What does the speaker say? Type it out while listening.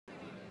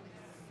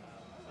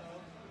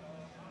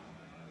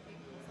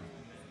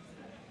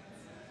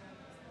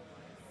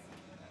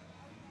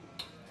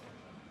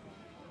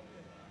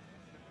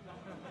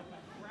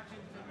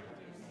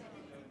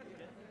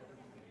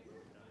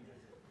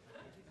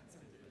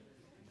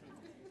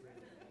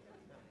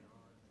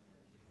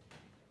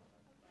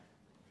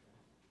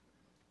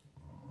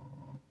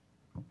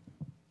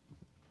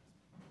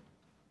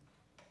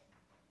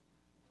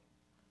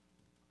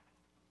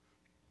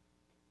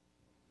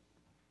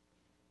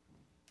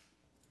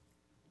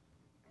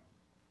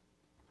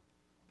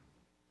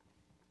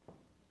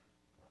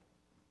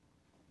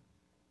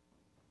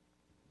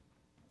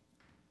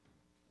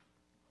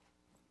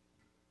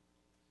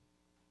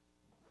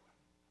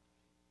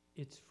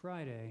It's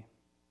Friday,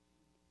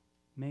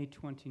 May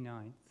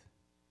 29th,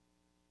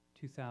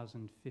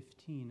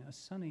 2015, a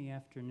sunny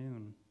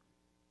afternoon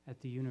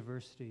at the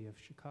University of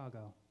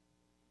Chicago,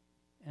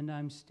 and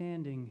I'm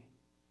standing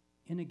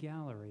in a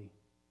gallery,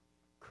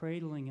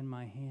 cradling in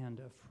my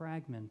hand a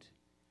fragment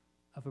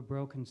of a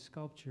broken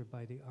sculpture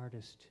by the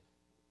artist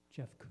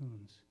Jeff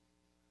Koons.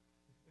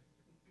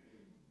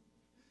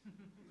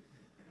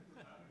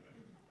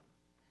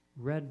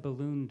 Red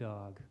Balloon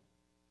Dog,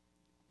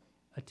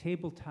 a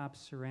tabletop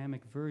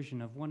ceramic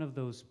version of one of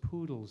those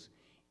poodles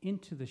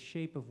into the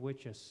shape of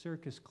which a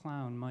circus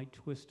clown might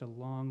twist a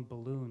long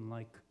balloon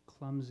like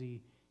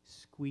clumsy,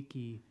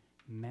 squeaky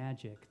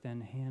magic, then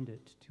hand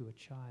it to a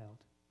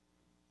child.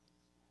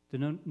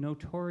 The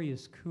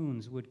notorious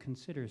Koons would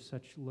consider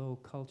such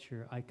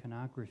low-culture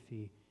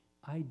iconography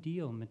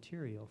ideal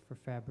material for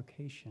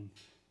fabrication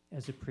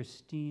as a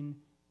pristine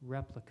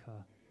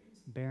replica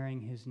bearing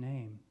his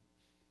name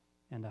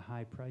and a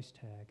high price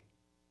tag.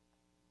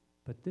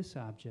 But this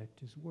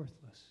object is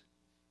worthless.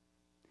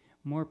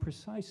 More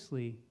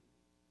precisely,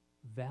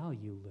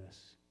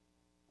 valueless.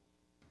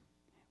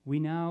 We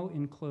now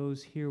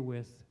enclose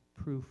herewith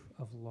proof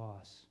of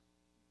loss.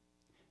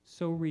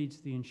 So reads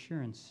the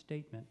insurance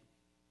statement.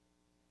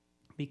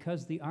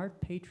 Because the art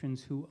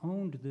patrons who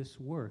owned this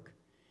work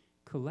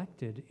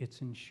collected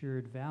its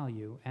insured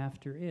value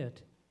after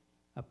it,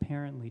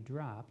 apparently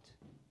dropped,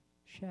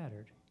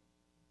 shattered.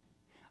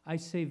 I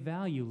say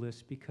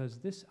valueless because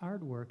this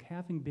artwork,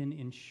 having been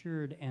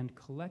insured and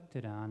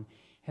collected on,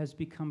 has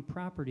become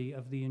property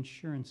of the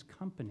insurance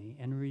company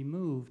and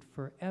removed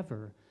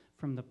forever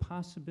from the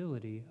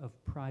possibility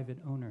of private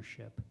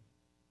ownership.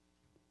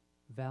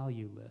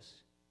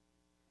 Valueless,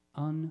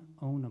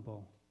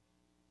 unownable,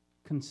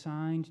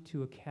 consigned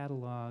to a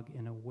catalog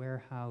in a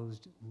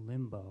warehoused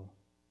limbo,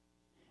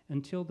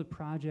 until the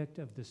project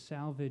of the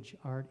Salvage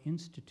Art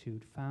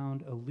Institute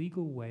found a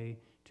legal way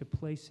to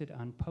place it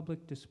on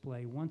public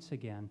display once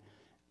again,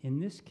 in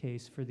this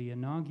case for the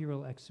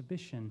inaugural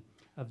exhibition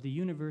of the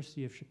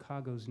University of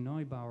Chicago's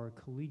Neubauer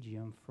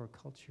Collegium for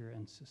Culture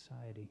and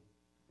Society.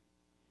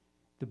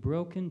 The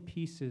broken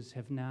pieces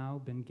have now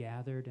been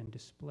gathered and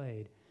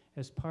displayed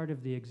as part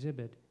of the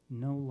exhibit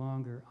No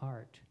Longer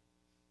Art.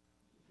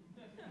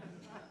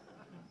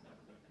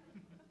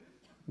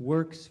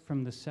 Works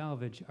from the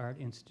Salvage Art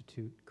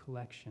Institute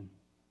collection.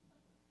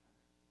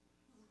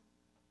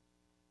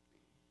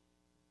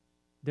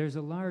 There's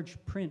a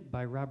large print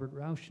by Robert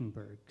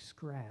Rauschenberg,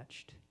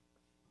 scratched.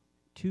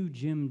 2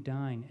 Jim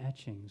Dine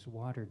etchings,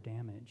 water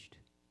damaged.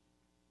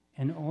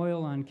 An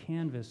oil on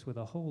canvas with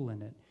a hole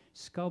in it.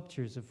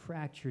 Sculptures of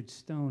fractured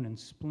stone and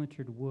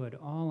splintered wood,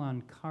 all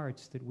on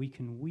carts that we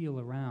can wheel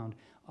around,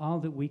 all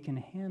that we can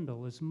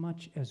handle as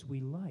much as we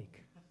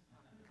like.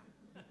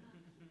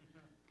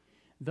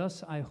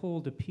 Thus I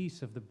hold a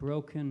piece of the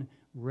broken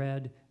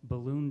red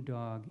balloon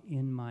dog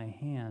in my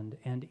hand,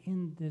 and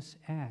in this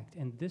act,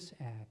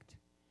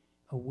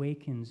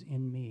 awakens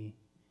in me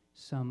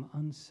some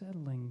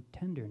unsettling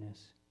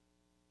tenderness.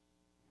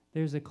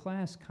 There's a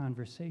class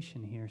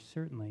conversation here,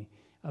 certainly,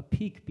 a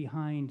peek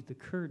behind the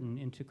curtain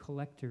into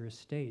collector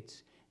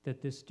estates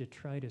that this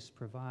detritus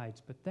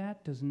provides, but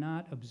that does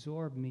not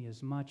absorb me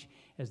as much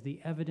as the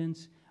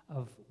evidence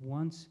of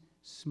once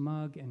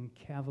smug and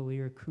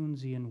cavalier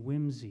Koonsian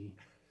whimsy,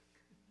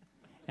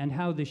 and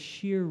how the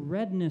sheer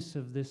redness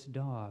of this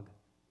dog,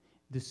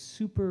 the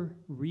super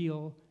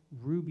real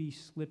ruby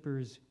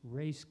slippers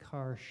race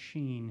car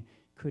sheen,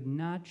 could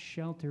not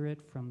shelter it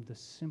from the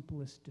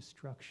simplest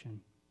destruction.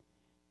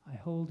 I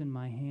hold in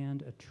my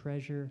hand a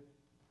treasure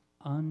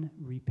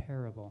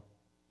unrepairable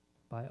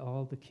by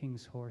all the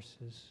king's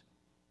horses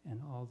and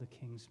all the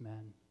king's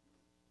men.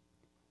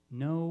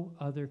 No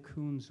other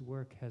Koons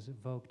work has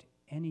evoked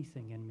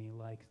anything in me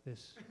like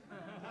this.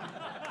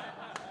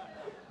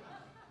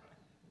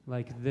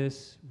 Like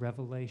this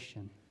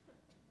revelation.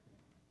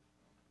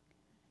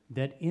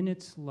 That in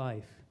its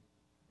life,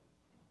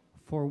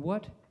 for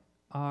what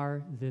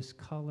are this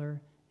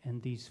color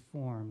and these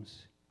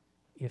forms,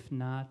 if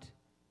not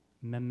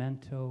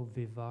memento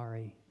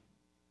vivari,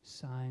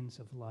 signs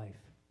of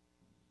life?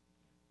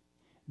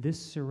 This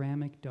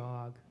ceramic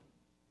dog,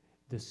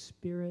 the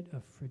spirit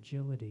of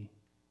fragility,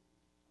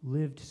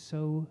 lived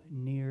so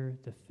near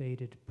the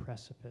fated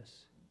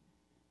precipice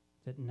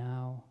that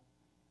now,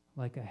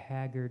 like a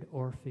haggard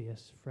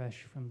Orpheus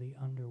fresh from the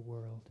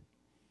underworld,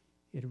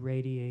 it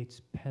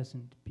radiates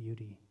peasant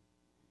beauty,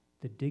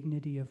 the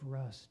dignity of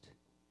rust,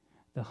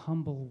 the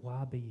humble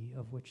wabi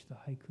of which the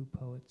haiku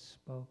poets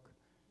spoke,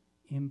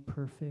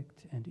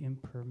 imperfect and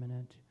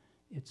impermanent,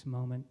 its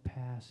moment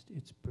past,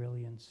 its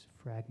brilliance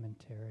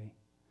fragmentary.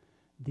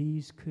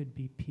 These could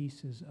be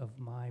pieces of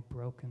my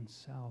broken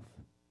self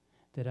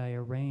that I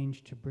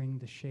arrange to bring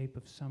the shape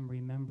of some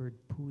remembered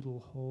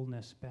poodle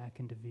wholeness back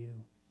into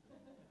view.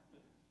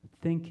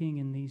 Thinking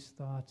in these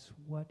thoughts,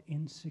 what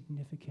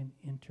insignificant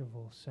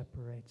interval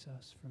separates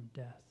us from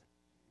death?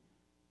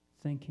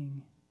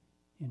 Thinking,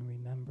 in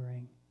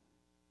remembering,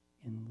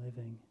 in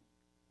living,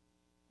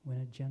 when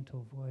a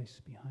gentle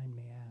voice behind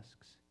me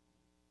asks,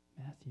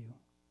 Matthew,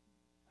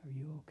 Are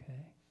you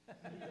okay?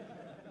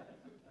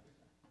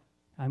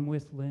 I'm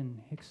with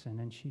Lynn Hickson,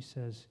 and she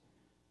says,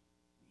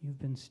 you've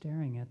been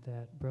staring at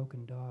that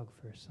broken dog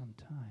for some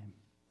time.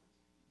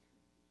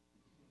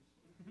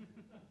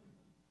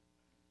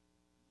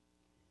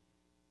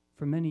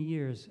 For many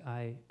years,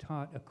 I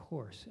taught a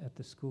course at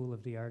the School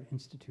of the Art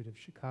Institute of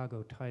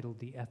Chicago titled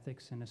The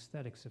Ethics and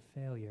Aesthetics of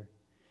Failure.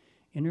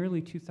 In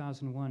early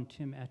 2001,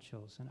 Tim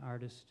Etchells, an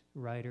artist,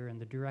 writer, and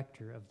the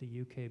director of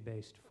the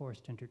UK-based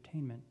Forced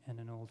Entertainment and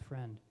an old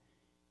friend,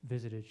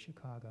 visited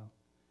Chicago.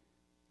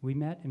 We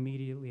met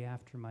immediately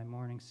after my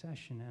morning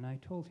session, and I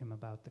told him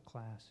about the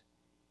class.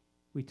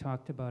 We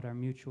talked about our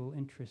mutual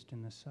interest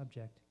in the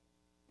subject.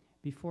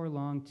 Before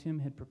long, Tim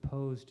had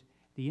proposed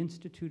the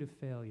Institute of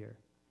Failure,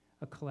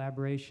 a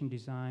collaboration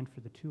designed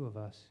for the two of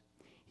us.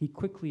 He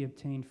quickly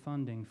obtained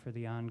funding for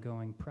the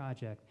ongoing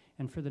project,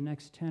 and for the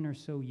next 10 or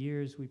so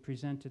years, we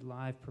presented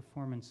live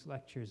performance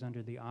lectures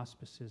under the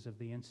auspices of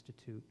the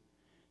Institute.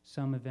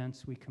 Some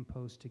events we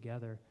composed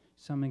together,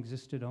 some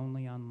existed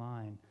only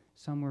online,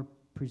 some were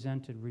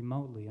presented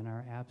remotely in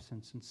our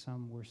absence, and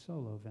some were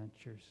solo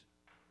ventures.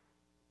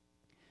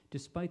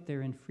 Despite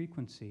their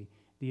infrequency,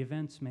 the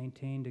events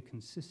maintained a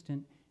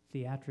consistent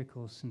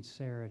theatrical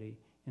sincerity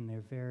in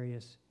their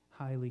various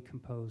highly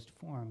composed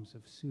forms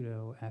of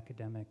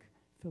pseudo-academic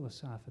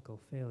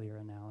philosophical failure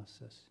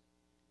analysis.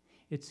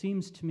 It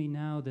seems to me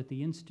now that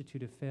the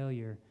Institute of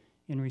Failure,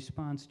 in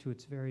response to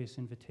its various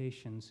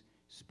invitations,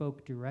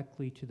 spoke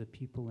directly to the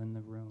people in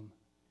the room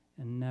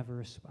and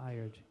never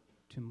aspired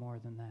to more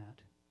than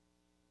that.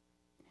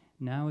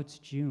 Now it's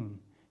June,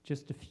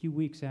 just a few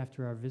weeks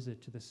after our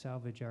visit to the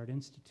Salvage Art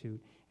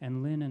Institute,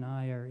 and Lynn and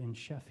I are in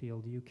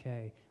Sheffield,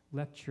 UK,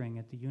 lecturing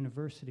at the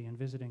university and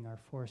visiting our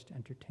Forced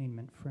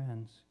Entertainment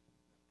friends.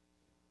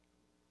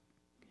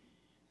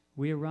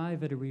 We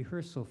arrive at a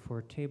rehearsal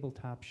for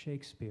Tabletop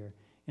Shakespeare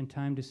in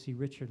time to see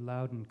Richard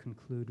Loudon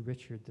conclude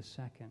Richard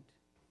II.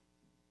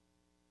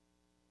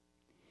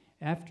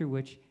 After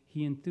which,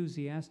 he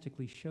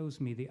enthusiastically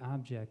shows me the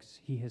objects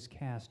he has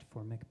cast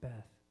for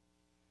Macbeth.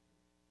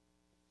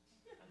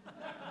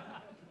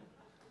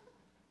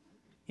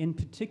 In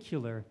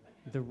particular,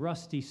 the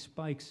rusty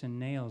spikes and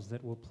nails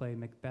that will play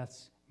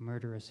Macbeth's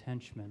murderous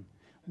henchmen.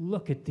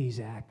 Look at these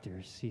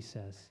actors, he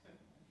says,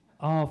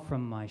 all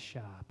from my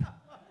shop.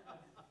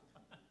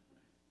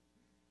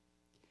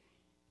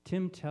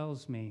 Tim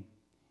tells me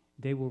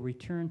they will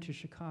return to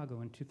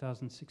Chicago in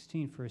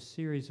 2016 for a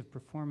series of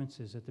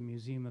performances at the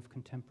Museum of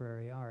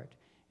Contemporary Art.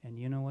 And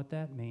you know what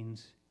that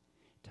means?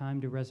 Time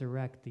to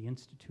resurrect the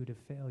Institute of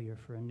Failure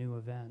for a new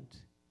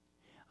event.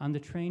 On the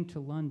train to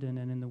London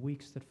and in the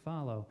weeks that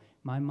follow,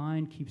 my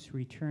mind keeps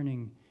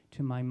returning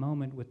to my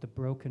moment with the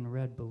broken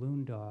red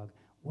balloon dog.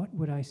 What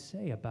would I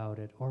say about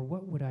it, or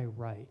what would I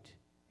write,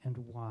 and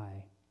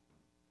why,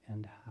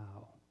 and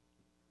how?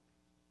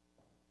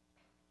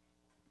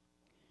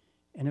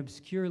 An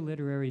obscure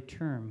literary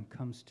term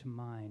comes to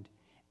mind,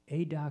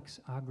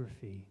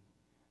 adoxography,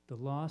 the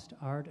lost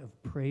art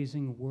of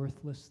praising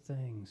worthless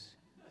things,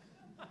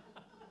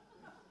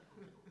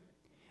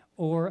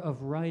 or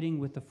of writing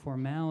with a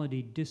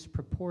formality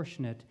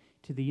disproportionate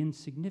to the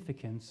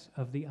insignificance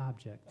of the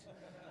object.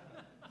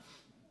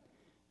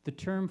 The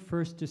term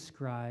first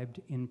described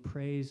in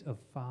Praise of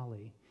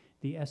Folly,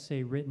 the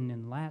essay written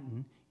in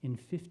Latin in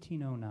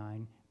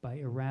 1509 by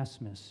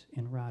Erasmus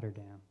in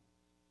Rotterdam.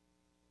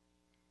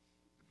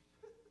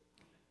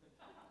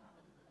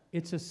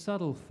 It's a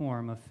subtle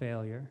form of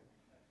failure,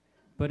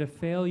 but a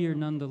failure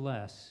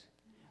nonetheless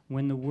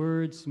when the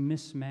words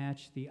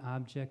mismatch the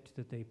object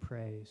that they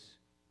praise.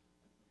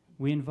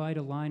 We invite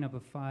a lineup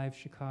of 5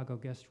 Chicago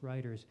guest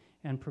writers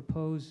and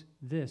propose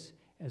this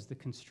as the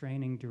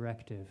constraining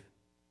directive.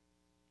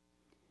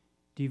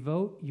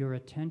 Devote your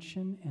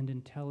attention and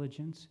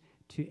intelligence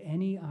to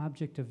any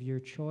object of your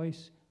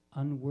choice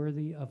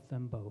unworthy of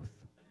them both.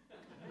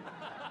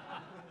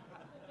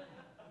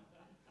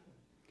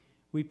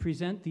 We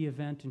present the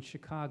event in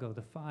Chicago,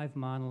 the 5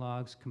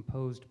 monologues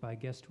composed by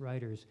guest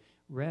writers,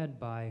 read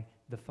by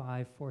the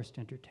 5 Forced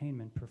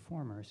Entertainment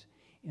performers.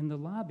 In the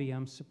lobby,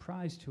 I'm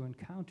surprised to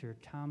encounter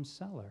Tom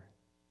Seller.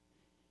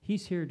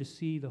 He's here to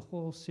see the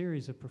whole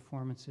series of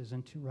performances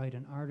and to write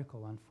an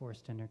article on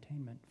Forced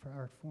Entertainment for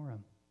Art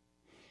Forum.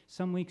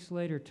 Some weeks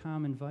later,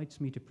 Tom invites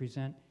me to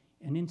present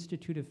an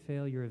Institute of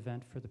Failure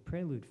event for the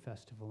Prelude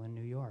Festival in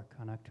New York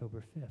on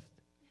October 5th.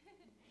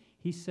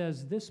 He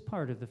says this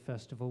part of the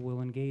festival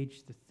will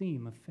engage the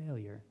theme of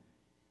failure.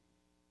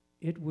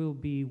 It will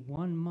be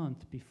 1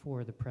 month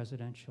before the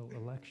presidential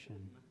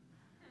election.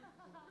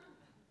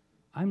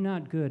 I'm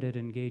not good at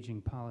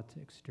engaging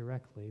politics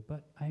directly,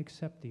 but I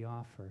accept the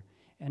offer.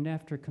 And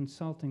after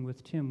consulting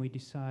with Tim, we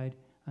decide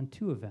on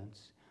 2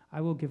 events.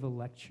 I will give a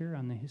lecture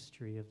on the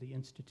history of the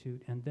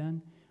Institute, and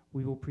then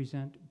we will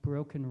present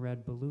Broken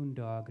Red Balloon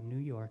Dog New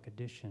York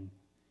edition.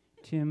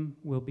 Tim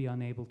will be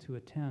unable to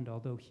attend,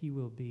 although he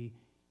will be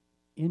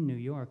in New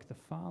York the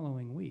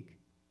following week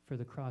for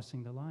the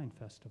Crossing the Line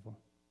Festival.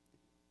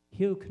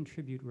 He'll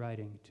contribute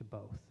writing to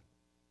both.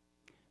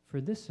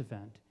 For this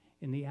event,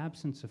 In the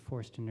absence of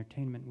forced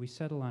entertainment, we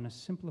settle on a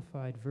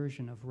simplified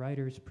version of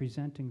writers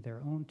presenting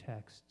their own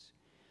texts.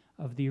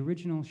 Of the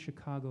original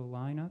Chicago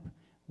lineup,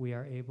 we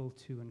are able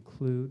to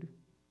include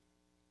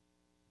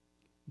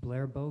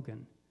Blair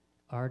Bogan,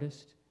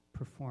 artist,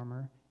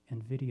 performer,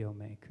 and video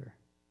maker,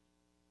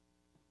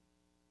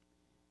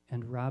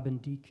 and Robin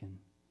Deacon,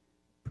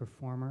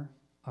 performer,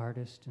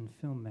 artist, and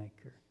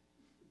filmmaker,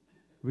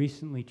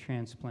 recently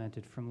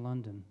transplanted from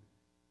London.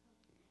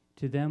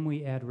 To them,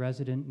 we add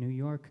resident New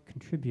York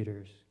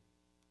contributors.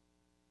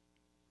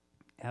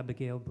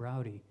 Abigail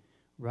Browdy,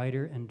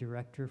 writer and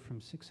director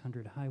from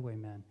 600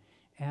 Highwaymen.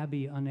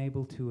 Abby,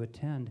 unable to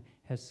attend,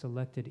 has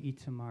selected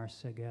Itamar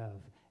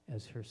Segal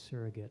as her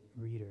surrogate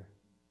reader.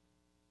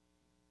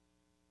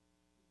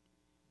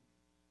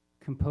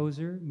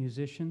 Composer,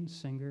 musician,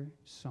 singer,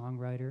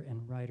 songwriter,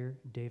 and writer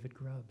David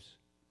Grubbs.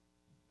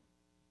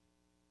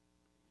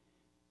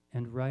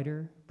 And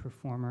writer,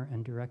 performer,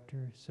 and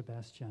director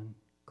Sebastian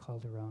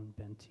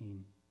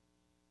Calderon-Bentin.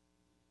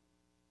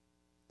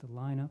 The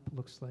lineup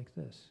looks like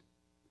this.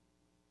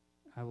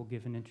 I will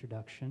give an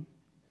introduction,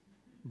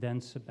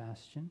 then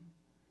Sebastian,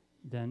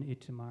 then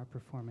Itamar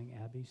performing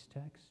Abby's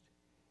text,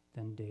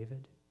 then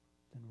David,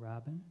 then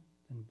Robin,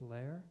 then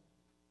Blair,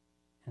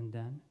 and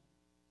then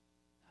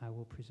I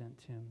will present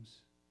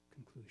Tim's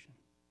conclusion.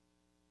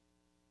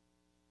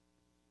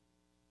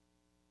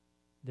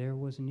 There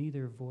was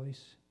neither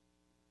voice,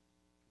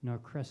 nor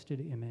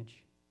crested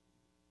image,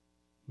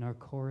 nor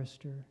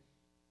chorister,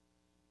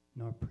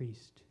 nor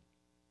priest.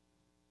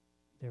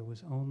 There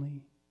was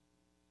only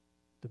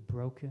the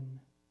broken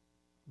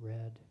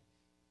red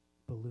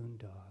balloon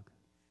dog.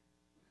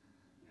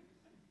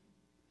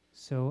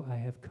 So I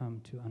have come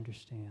to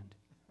understand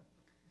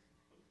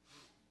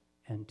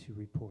and to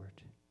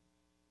report.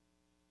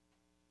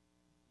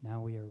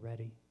 Now we are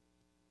ready,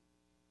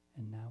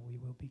 and now we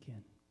will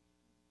begin.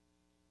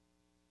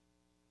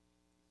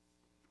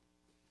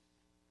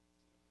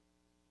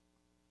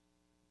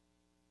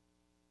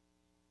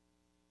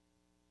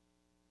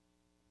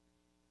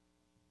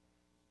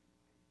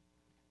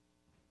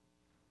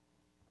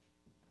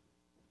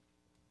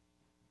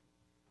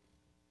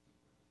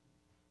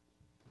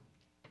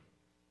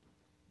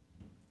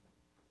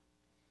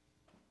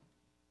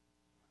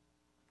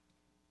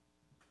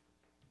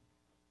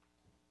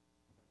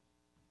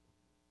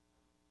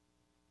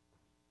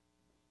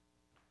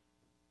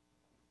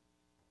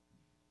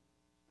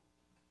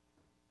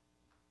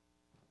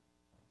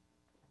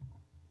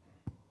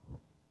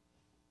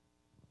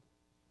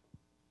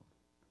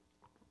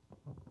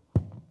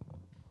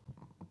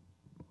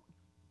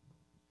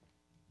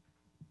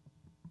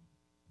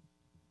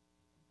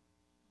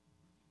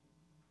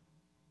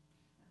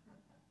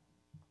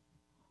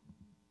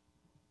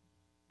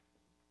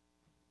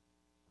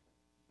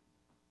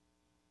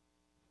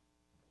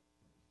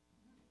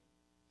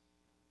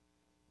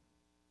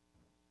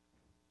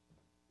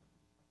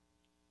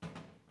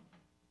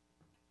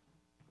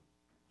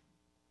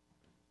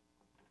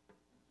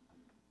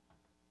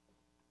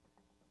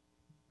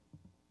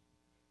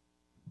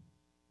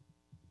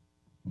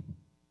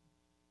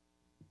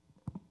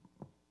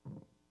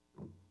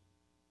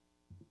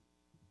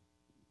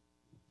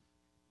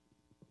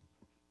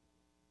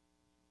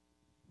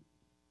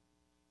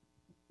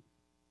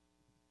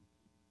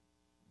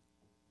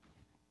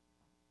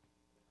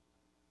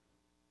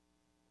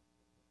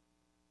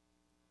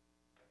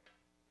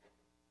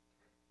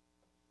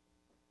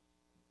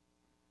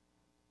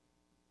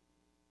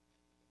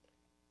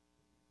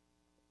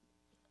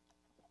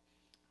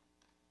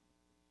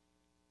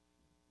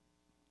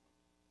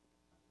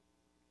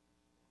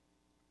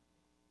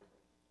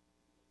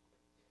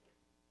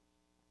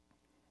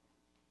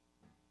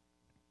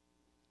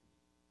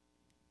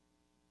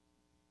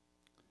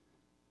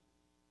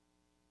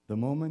 The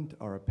moment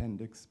our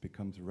appendix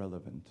becomes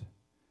relevant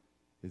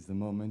is the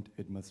moment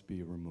it must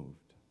be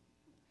removed.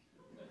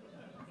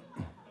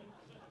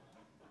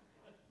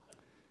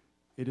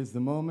 It is the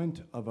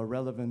moment of a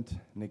relevant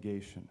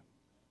negation.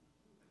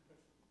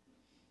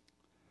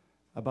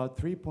 About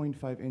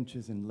 3.5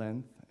 inches in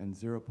length and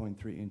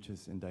 0.3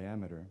 inches in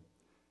diameter,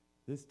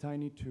 this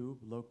tiny tube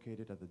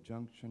located at the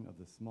junction of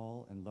the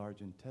small and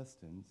large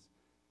intestines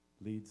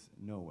leads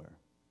nowhere.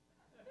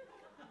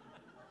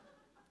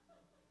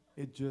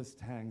 It just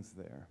hangs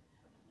there.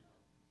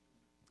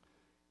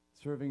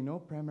 Serving no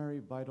primary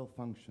vital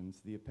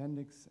functions, the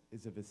appendix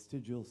is a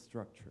vestigial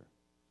structure,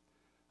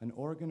 an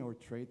organ or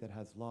trait that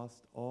has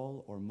lost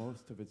all or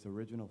most of its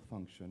original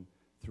function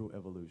through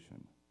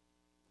evolution.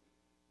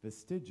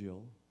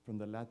 Vestigial, from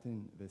the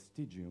Latin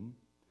vestigium,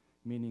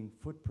 meaning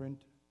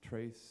footprint,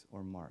 trace,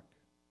 or mark.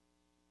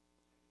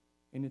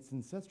 In its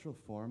ancestral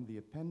form, the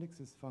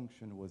appendix's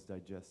function was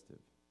digestive.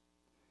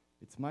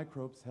 Its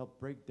microbes help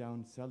break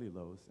down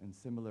cellulose and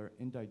similar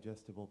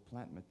indigestible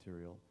plant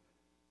material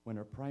when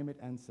our primate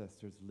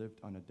ancestors lived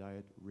on a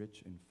diet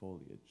rich in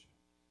foliage.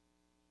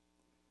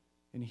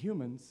 In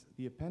humans,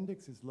 the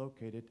appendix is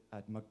located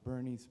at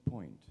McBurney's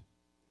Point,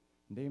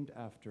 named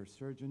after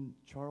Surgeon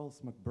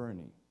Charles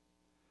McBurney,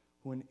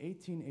 who in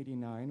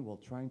 1889, while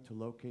trying to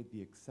locate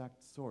the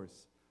exact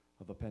source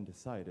of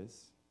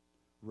appendicitis,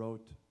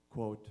 wrote,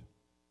 quote,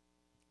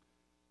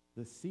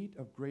 "The seat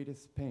of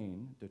greatest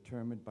pain,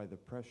 determined by the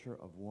pressure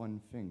of one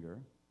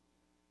finger,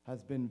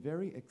 has been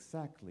very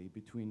exactly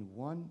between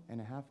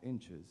 1.5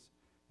 inches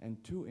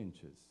and 2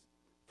 inches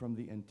from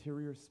the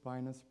anterior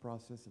spinous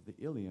process of the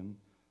ilium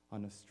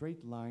on a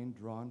straight line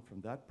drawn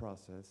from that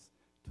process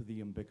to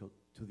the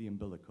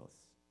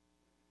umbilicus.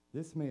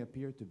 This may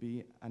appear to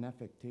be an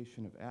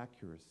affectation of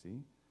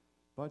accuracy,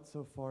 but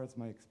so far as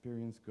my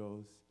experience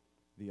goes,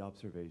 the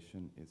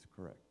observation is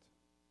correct."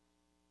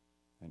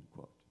 End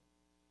quote.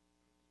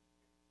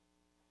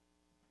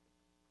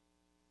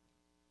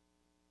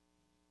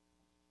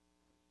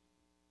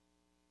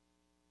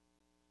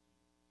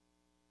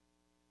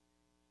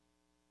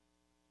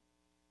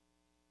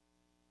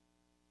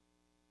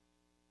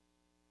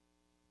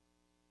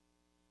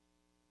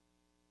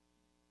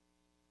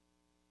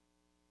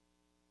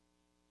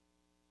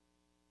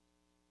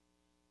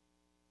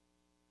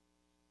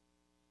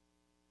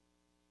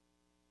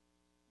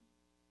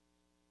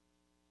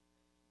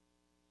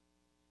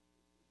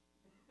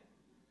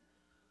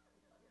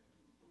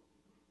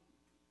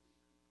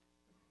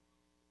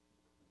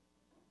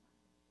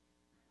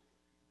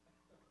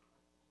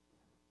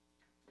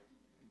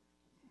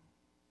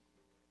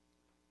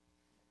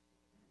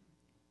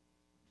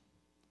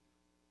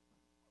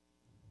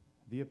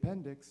 The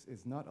appendix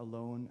is not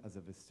alone as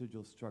a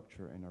vestigial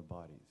structure in our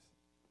bodies.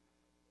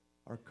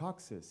 Our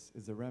coccyx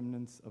is a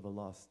remnant of a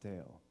lost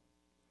tail.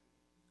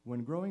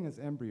 When growing as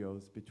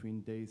embryos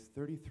between days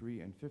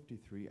 33 and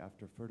 53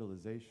 after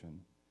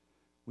fertilization,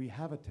 we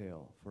have a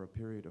tail for a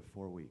period of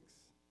 4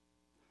 weeks.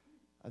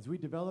 As we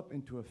develop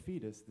into a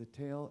fetus, the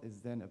tail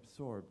is then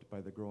absorbed by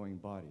the growing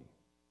body.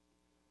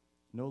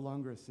 No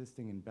longer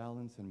assisting in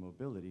balance and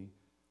mobility,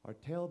 our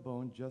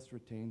tailbone just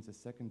retains a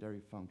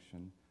secondary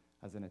function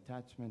as an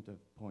attachment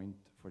point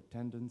for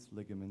tendons,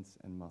 ligaments,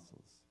 and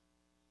muscles.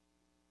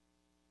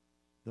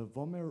 The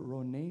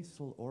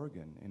vomeronasal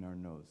organ in our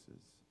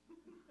noses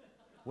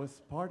was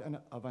part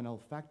of an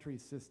olfactory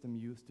system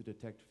used to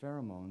detect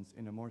pheromones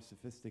in a more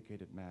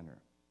sophisticated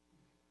manner.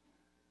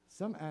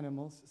 Some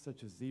animals,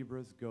 such as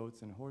zebras,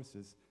 goats, and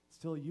horses,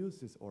 still use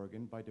this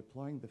organ by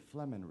deploying the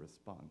phlegm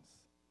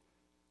response,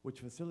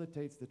 which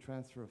facilitates the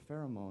transfer of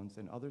pheromones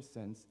and other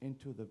scents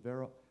into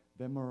the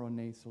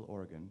vomeronasal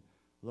organ,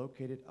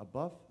 located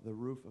above the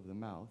roof of the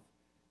mouth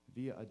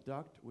via a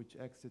duct which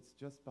exits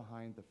just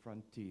behind the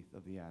front teeth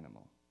of the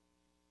animal.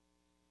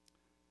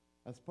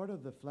 As part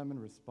of the phlegm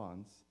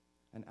response,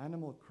 an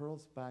animal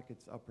curls back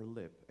its upper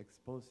lip,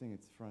 exposing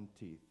its front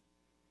teeth,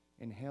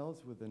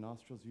 inhales with the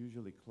nostrils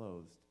usually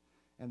closed,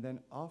 and then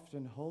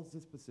often holds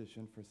this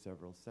position for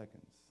several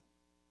seconds.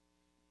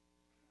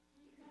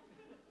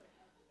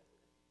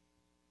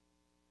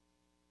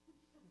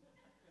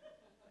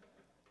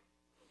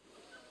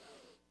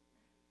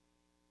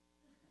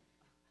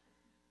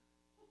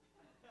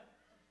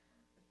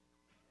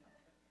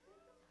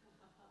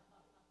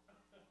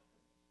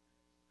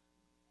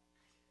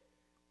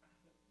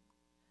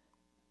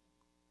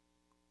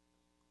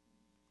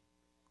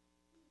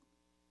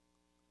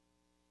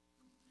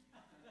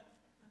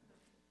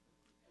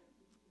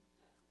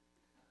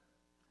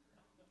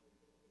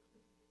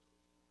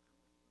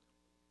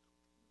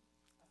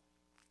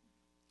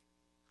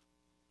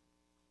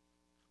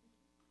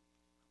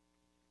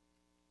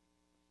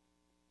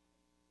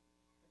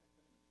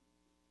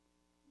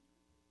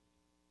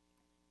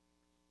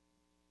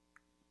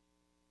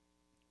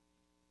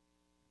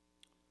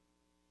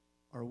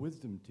 Our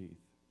wisdom teeth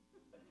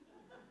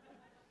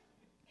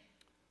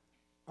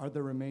are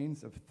the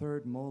remains of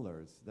third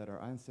molars that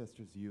our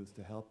ancestors used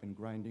to help in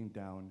grinding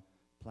down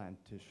plant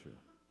tissue.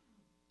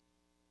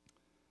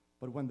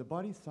 But when the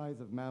body size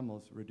of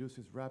mammals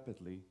reduces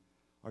rapidly,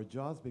 our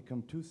jaws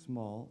become too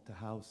small to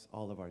house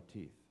all of our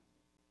teeth.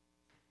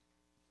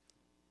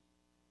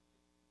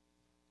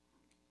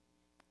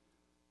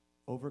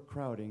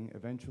 Overcrowding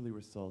eventually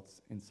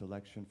results in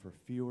selection for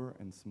fewer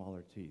and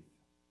smaller teeth.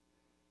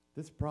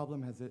 This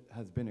problem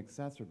has been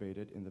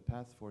exacerbated in the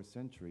past 4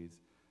 centuries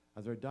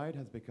as our diet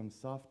has become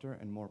softer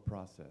and more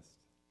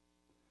processed.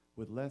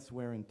 With less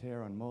wear and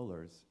tear on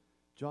molars,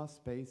 jaw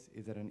space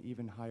is at an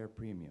even higher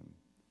premium.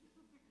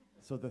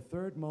 So the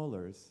third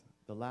molars,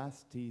 the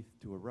last teeth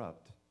to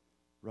erupt,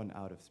 run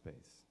out of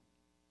space.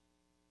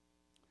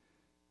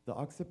 The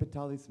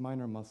occipitalis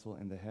minor muscle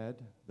in the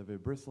head, the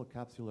vibrissae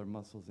capsular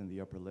muscles in the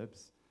upper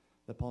lips,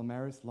 the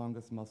palmaris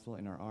longus muscle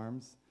in our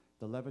arms,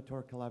 the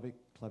levator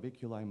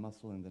claviculi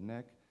muscle in the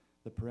neck,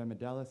 the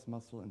pyramidalis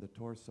muscle in the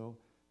torso,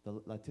 the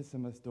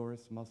latissimus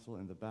dorsi muscle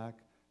in the back,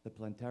 the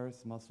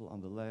plantaris muscle on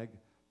the leg,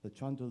 the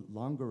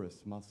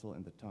condylongerus muscle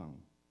in the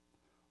tongue,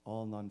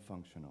 all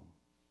non-functional.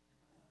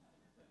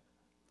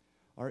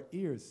 Our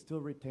ears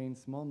still retain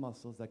small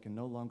muscles that can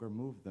no longer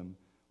move them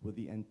with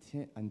the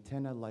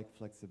antenna-like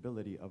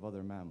flexibility of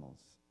other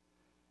mammals.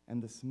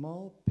 And the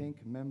small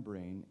pink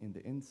membrane in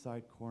the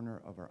inside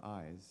corner of our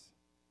eyes,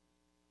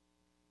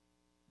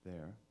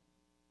 there,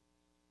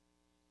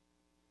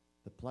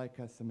 the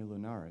Plica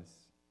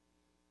semilunaris,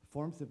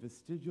 forms the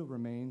vestigial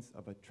remains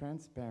of a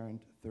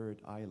transparent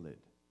third eyelid,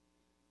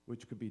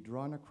 which could be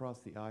drawn across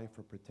the eye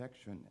for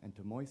protection and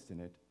to moisten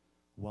it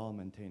while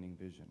maintaining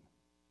vision.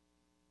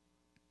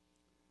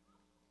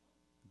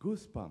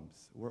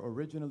 Goosebumps were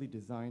originally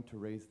designed to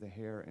raise the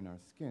hair in our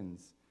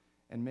skins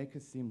and make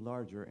us seem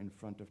larger in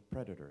front of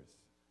predators.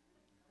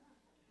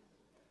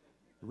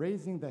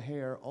 Raising the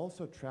hair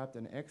also trapped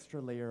an extra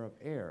layer of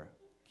air,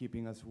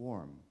 keeping us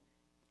warm.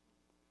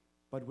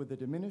 But with the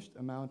diminished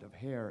amount of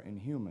hair in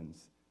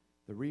humans,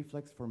 the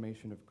reflex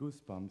formation of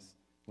goosebumps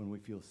when we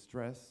feel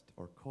stressed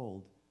or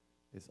cold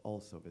is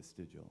also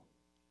vestigial.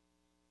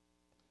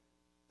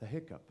 The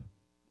hiccup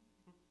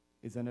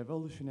is an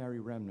evolutionary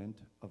remnant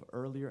of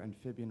earlier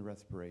amphibian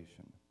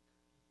respiration.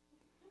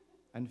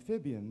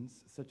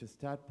 Amphibians, such as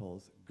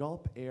tadpoles,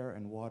 gulp air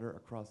and water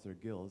across their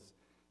gills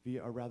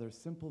via a rather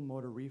simple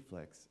motor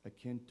reflex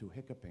akin to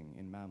hiccuping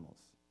in mammals.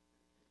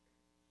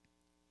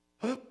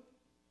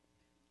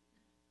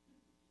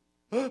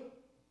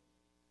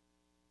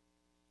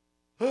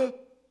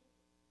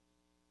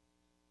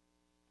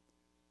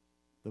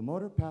 The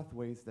motor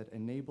pathways that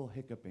enable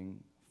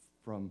hiccuping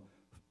form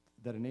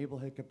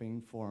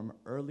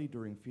early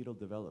during fetal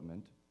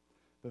development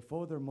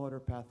before their motor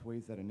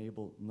pathways that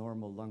enable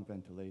normal lung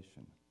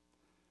ventilation.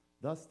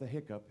 Thus, the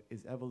hiccup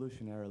is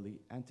evolutionarily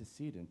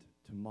antecedent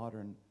to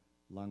modern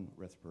lung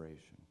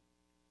respiration.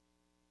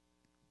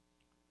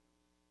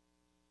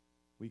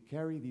 We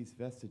carry these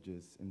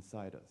vestiges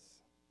inside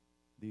us,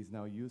 these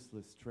now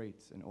useless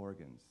traits and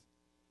organs,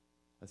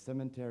 a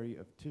cemetery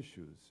of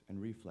tissues and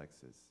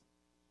reflexes,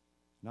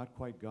 not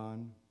quite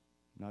gone,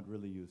 not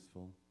really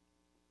useful,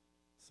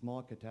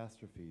 small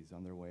catastrophes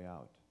on their way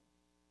out.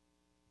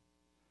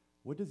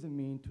 What does it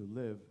mean to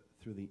live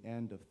through the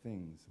end of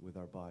things with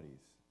our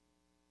bodies?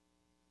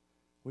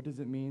 What does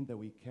it mean that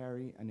we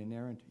carry an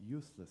inherent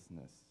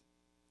uselessness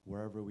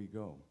wherever we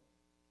go?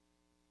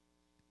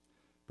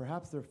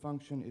 Perhaps their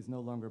function is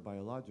no longer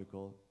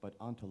biological, but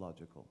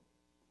ontological,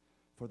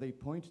 for they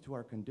point to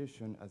our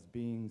condition as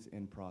beings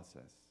in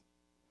process,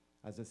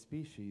 as a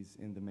species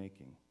in the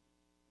making,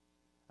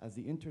 as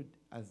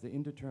the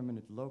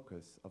indeterminate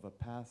locus of a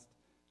past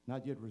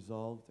not yet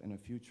resolved and a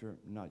future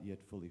not yet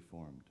fully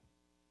formed.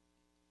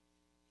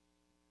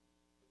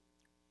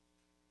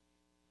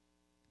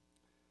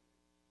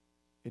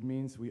 It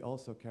means we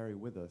also carry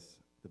with us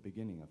the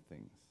beginning of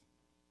things.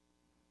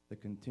 The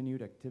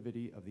continued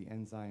activity of the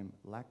enzyme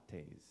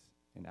lactase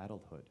in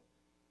adulthood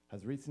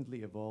has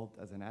recently evolved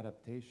as an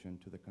adaptation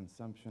to the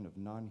consumption of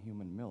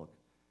non-human milk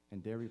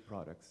and dairy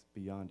products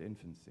beyond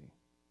infancy.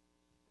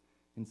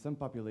 In some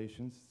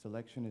populations,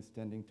 selection is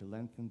tending to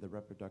lengthen the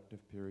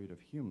reproductive period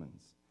of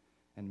humans,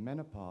 and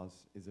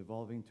menopause is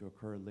evolving to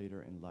occur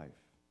later in life.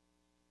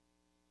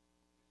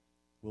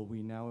 Will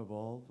we now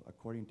evolve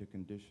according to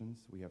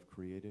conditions we have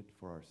created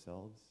for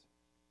ourselves?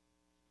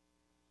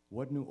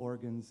 What new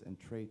organs and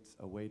traits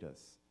await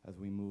us as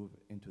we move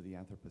into the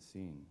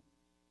Anthropocene?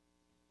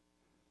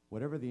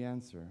 Whatever the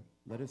answer,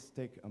 let us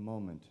take a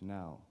moment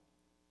now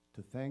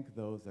to thank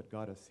those that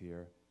got us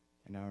here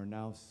and are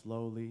now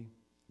slowly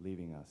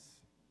leaving us.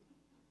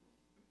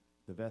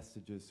 The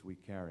vestiges we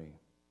carry,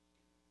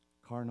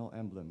 carnal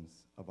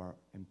emblems of our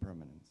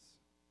impermanence.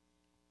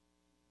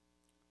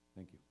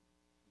 Thank you.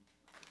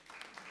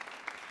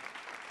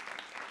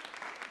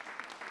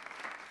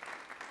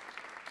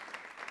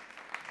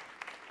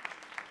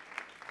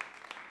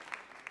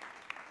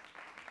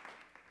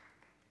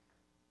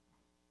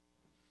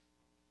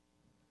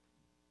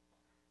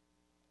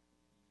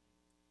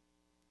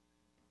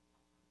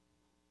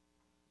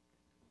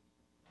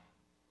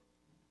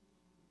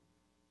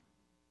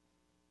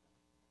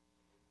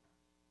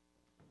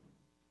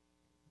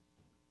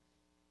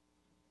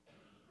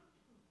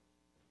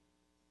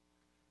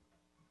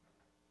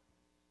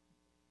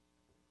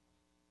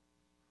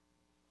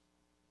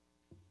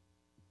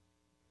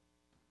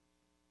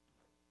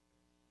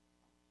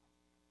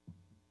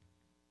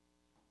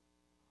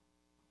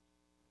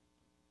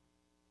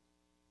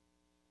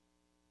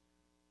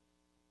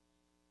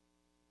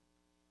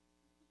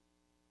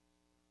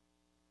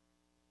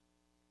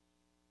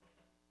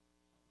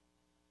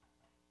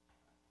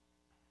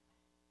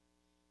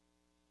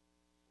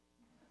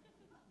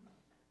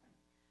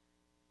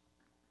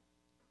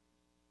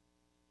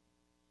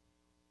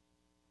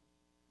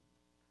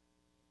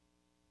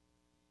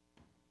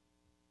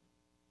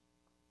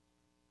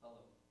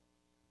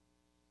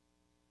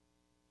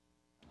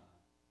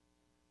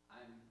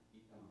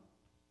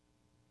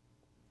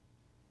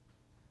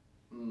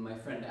 My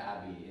friend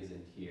Abby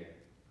isn't here,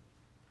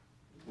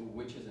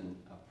 which isn't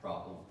a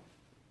problem.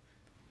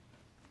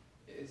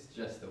 It's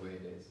just the way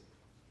it is.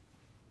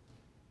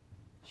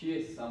 She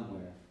is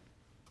somewhere,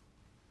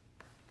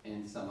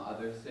 in some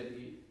other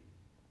city.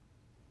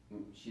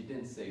 She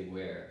didn't say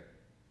where.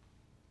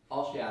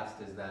 All she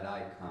asked is that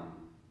I come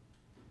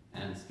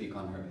and speak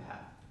on her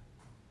behalf,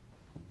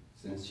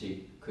 since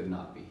she could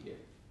not be here.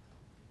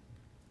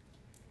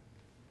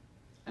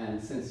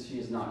 And since she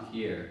is not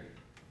here,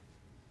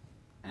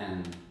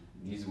 and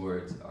these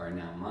words are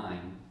now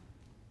mine,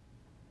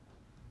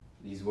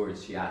 these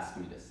words she asked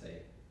me to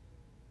say.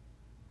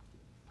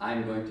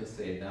 I'm going to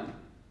say them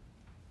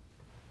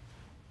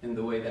in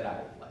the way that I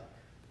would like.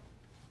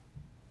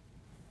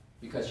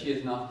 Because she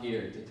is not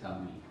here to tell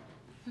me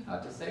how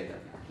to say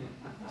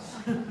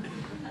them.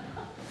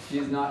 She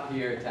is not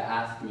here to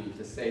ask me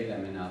to say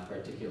them in a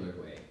particular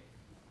way.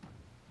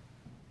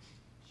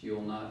 She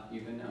will not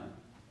even know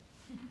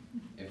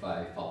if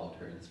I followed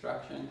her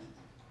instructions,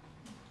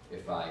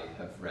 if I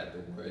have read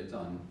the words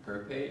on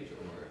her page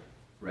or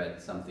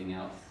read something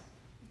else.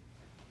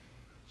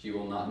 She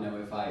will not know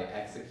if I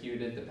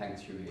executed the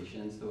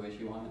punctuations the way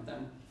she wanted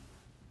them.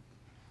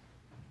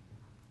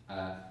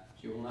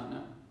 She will not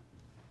know.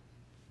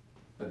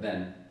 But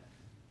then,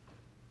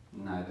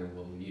 neither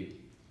will you.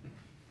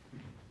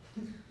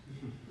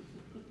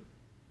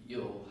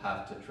 You'll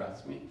have to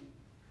trust me.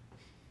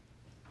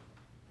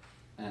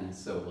 And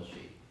so will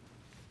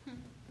she.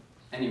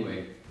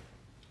 Anyway,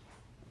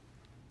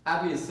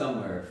 Abby is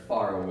somewhere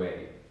far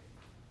away.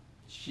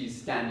 She's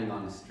standing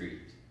on the street.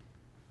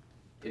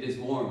 It is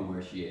warm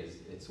where she is.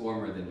 It's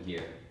warmer than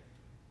here.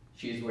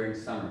 She is wearing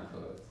summer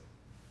clothes.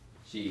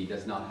 She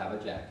does not have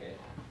a jacket.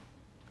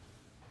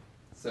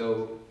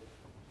 So,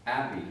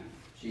 Abby,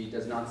 she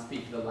does not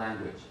speak the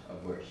language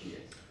of where she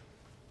is.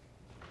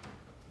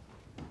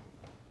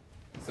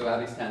 So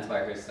Abby stands by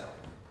herself,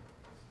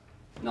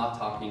 not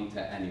talking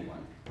to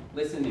anyone,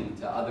 listening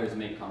to others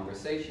make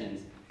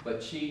conversations,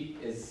 but she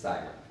is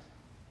silent.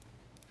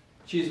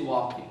 She is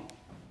walking.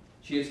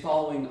 She is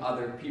following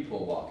other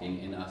people walking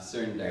in a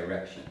certain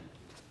direction.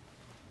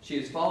 She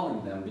is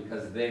following them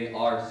because they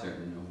are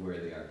certain of where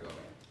they are going.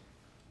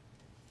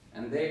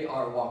 And they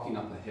are walking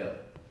up a hill.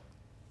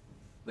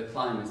 The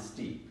climb is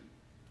steep.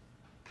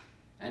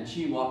 And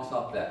she walks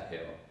up that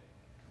hill.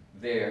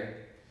 There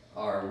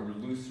are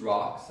loose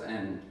rocks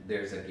and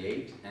there's a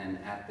gate, and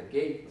at the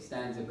gate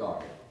stands a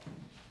guard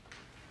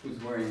who's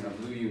wearing a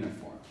blue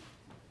uniform.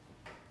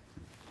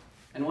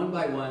 And one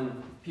by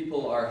one,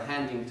 people are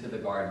handing to the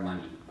guard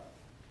money,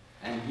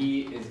 and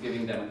he is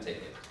giving them a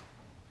ticket.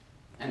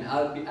 And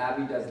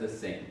Abby does the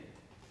same.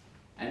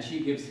 And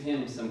she gives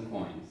him some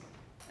coins,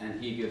 and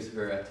he gives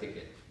her a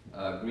ticket,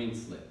 a green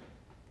slip.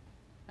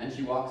 And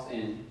she walks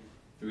in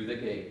through the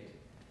gate,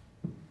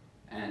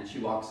 and she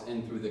walks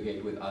in through the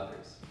gate with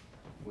others,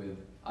 with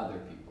other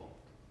people.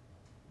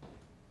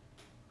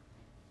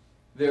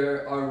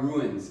 There are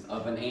ruins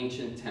of an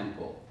ancient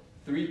temple.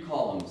 3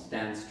 columns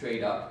stand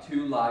straight up,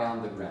 2 lie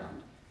on the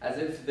ground, as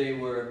if they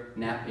were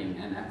napping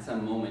and at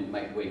some moment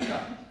might wake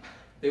up.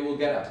 They will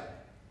get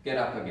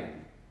up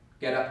again,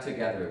 get up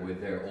together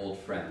with their old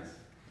friends,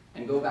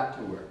 and go back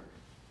to work,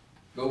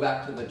 go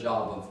back to the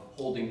job of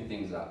holding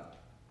things up.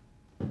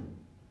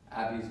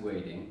 Abby's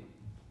waiting,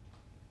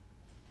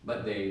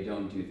 but they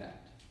don't do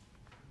that.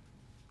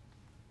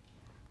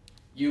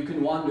 You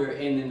can wander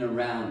in and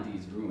around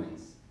these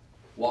ruins.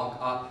 Walk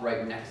up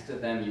right next to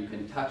them, you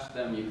can touch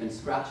them, you can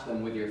scratch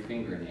them with your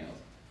fingernails.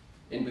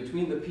 In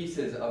between the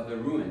pieces of the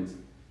ruins,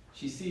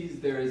 she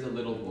sees there is a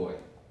little boy,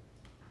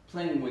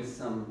 playing with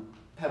some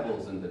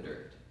pebbles in the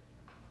dirt.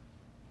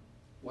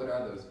 What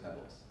are those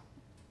pebbles?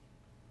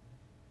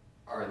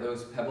 Are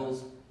those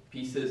pebbles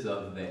pieces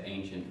of the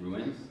ancient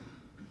ruins?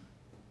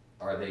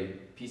 Are they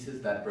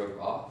pieces that broke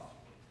off?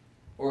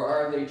 Or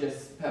are they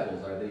just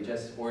pebbles? Are they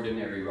just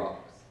ordinary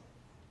rocks?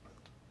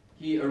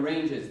 He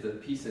arranges the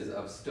pieces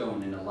of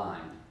stone in a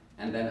line,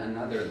 and then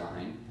another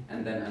line,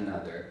 and then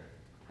another,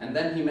 and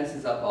then he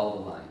messes up all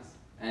the lines,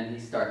 and he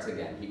starts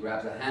again. He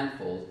grabs a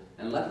handful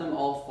and lets them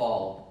all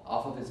fall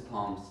off of his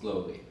palm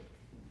slowly.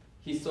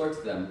 He sorts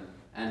them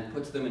and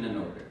puts them in an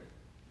order.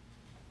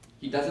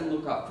 He doesn't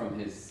look up from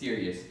his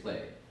serious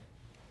play,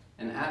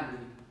 and Abby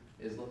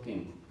is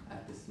looking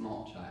at this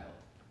small child,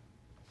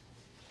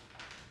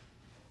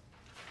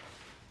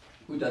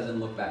 who doesn't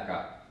look back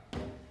up,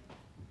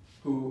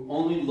 who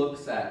only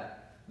looks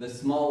at the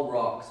small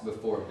rocks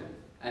before him,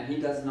 and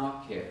he does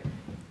not care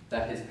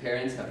that his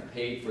parents have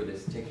paid for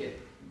this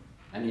ticket,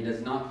 and he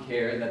does not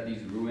care that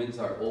these ruins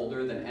are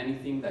older than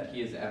anything that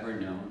he has ever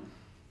known.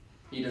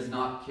 He does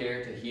not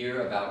care to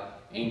hear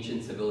about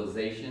ancient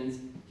civilizations.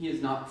 He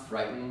is not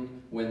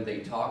frightened when they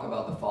talk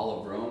about the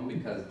fall of Rome,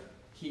 because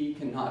he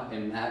cannot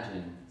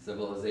imagine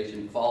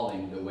civilization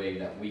falling the way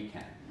that we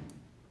can.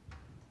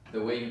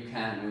 The way you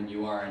can when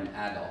you are an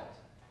adult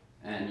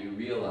and you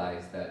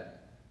realize that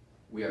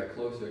we are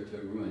closer to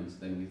ruins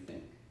than we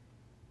think.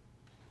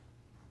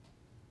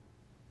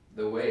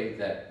 The way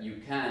that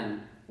you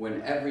can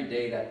when every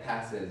day that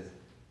passes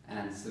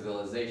and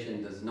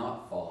civilization does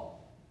not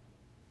fall,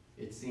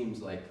 it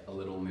seems like a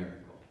little miracle.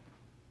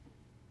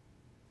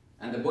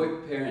 And the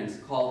boy's parents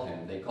call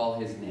him, they call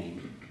his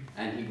name,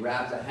 and he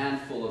grabs a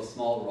handful of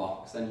small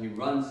rocks and he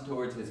runs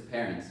towards his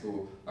parents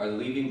who are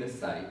leaving the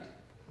site.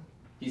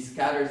 He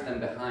scatters them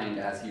behind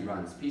as he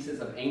runs,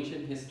 pieces of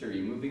ancient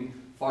history moving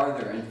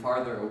farther and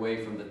farther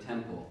away from the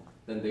temple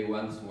than they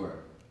once were.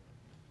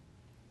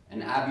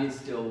 And Abby is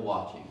still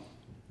watching,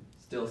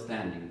 still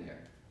standing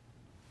there.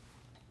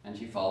 And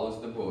she follows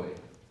the boy,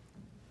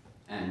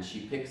 and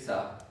she picks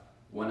up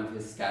one of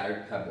his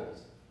scattered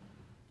pebbles.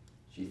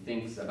 She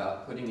thinks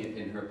about putting it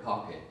in her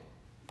pocket.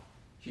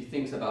 She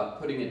thinks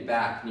about putting it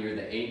back near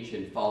the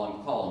ancient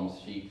fallen columns.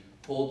 She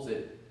holds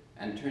it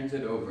and turns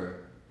it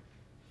over,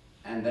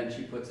 and then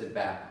she puts it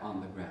back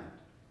on the ground.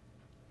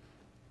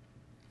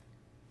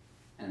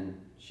 And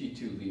she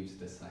too leaves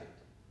the site.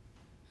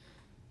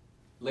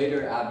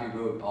 Later, Abby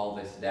wrote all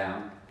this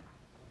down.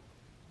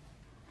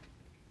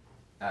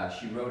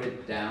 She wrote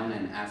it down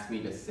and asked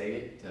me to say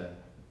it, to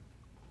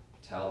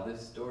tell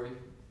this story.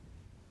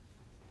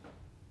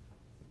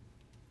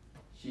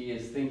 She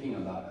is thinking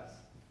about us.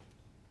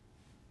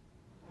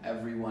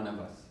 Every one of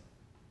us.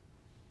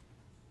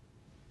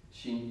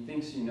 She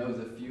thinks she knows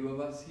a few of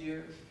us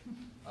here.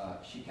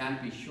 She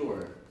can't be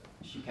sure.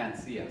 She can't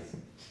see us.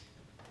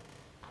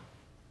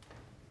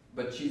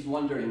 But she's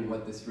wondering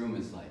what this room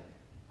is like.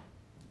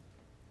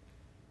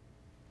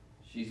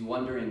 She's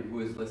wondering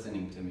who is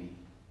listening to me.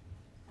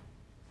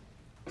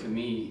 To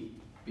me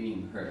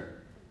being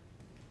her.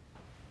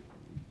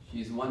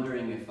 She's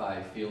wondering if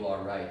I feel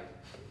all right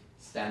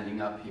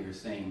standing up here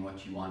saying what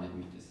she wanted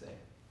me to say.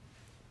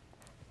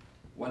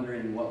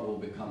 Wondering what will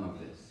become of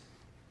this.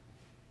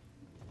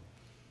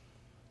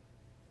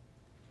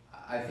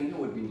 I think it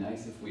would be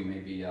nice if we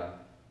maybe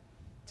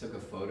took a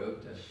photo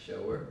to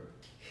show her.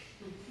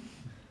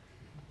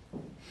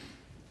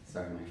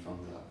 Sorry, my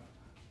phone's off.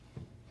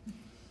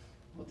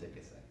 We'll take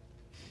a sec.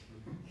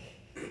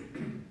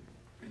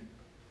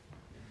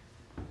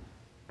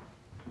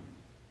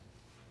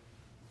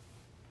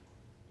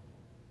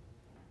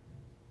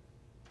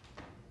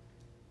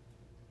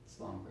 It's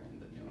longer in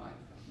the new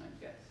iPhone, I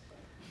guess.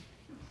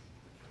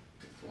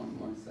 Just one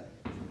more sec.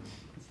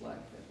 It's like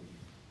that.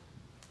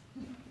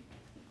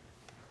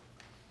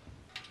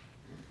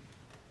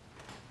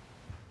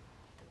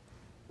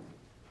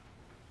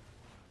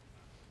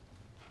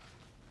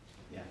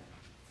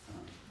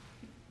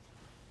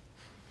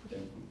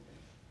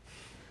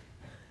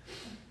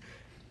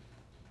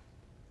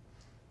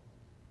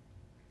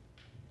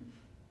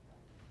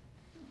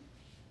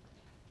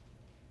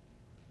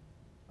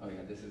 Oh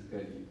yeah, this is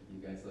good.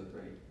 You guys look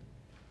great.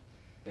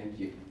 Thank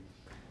you.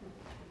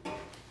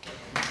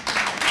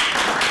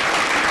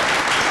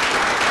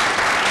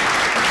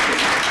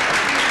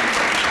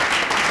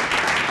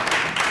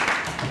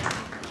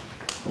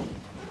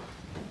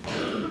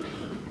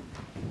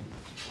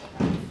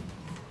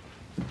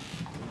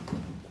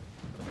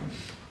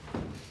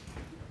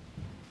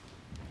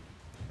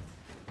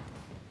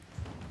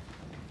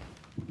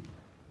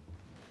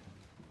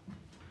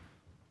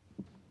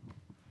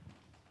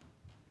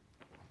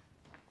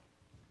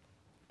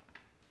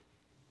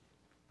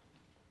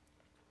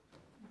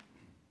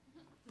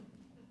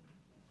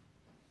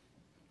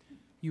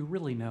 You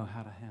really know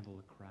how to handle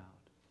a crowd.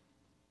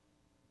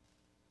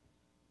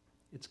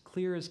 It's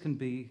clear as can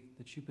be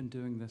that you've been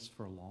doing this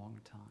for a long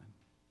time.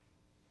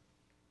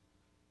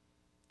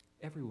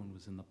 Everyone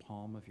was in the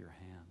palm of your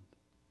hand.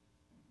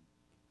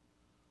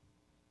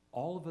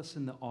 All of us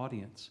in the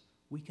audience,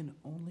 we can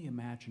only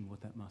imagine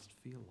what that must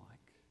feel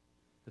like.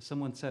 As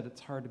someone said,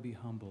 it's hard to be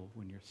humble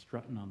when you're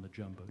strutting on the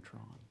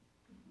Jumbotron.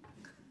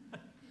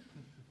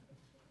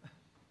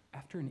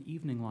 After an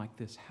evening like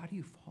this, how do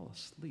you fall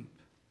asleep?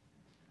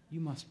 You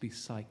must be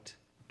psyched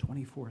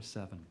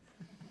 24/7.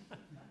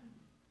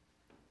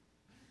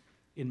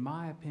 In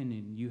my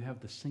opinion, you have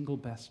the single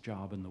best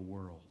job in the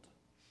world.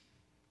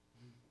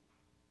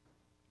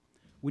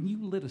 When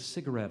you lit a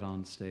cigarette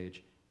on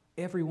stage,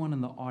 everyone in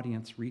the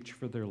audience reached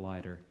for their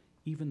lighter,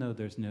 even though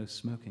there's no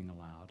smoking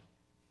allowed.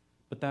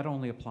 But that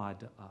only applied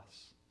to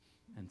us,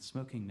 and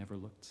smoking never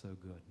looked so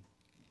good.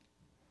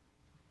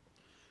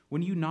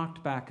 When you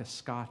knocked back a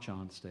scotch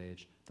on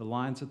stage, the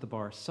lines at the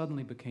bar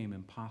suddenly became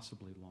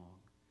impossibly long.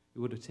 It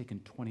would have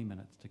taken 20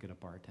 minutes to get a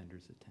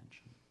bartender's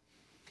attention.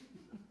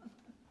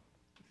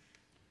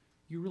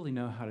 You really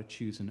know how to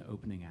choose an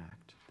opening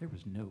act. There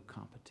was no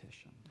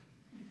competition.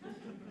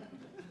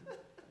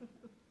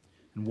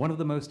 And one of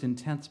the most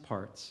intense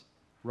parts,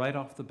 right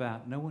off the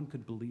bat, no one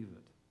could believe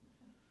it,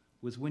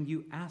 was when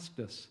you asked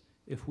us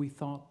if we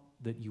thought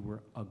that you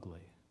were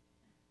ugly.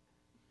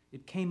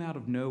 It came out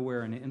of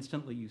nowhere, and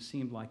instantly you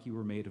seemed like you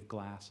were made of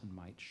glass and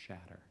might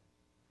shatter.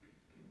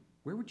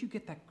 Where would you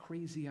get that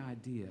crazy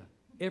idea?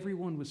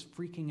 Everyone was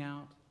freaking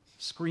out,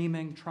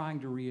 screaming, trying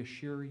to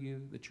reassure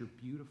you that you're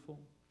beautiful.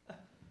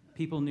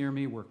 People near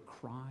me were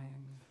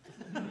crying.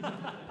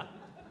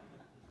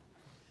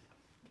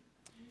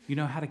 You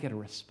know how to get a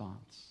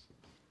response.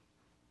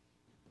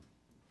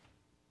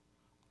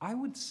 I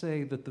would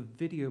say that the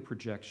video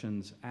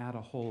projections add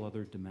a whole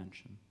other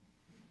dimension.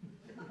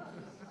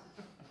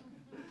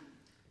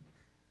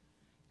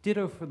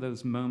 Ditto for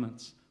those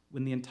moments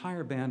when the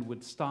entire band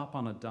would stop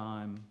on a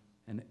dime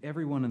and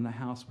everyone in the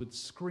house would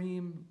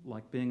scream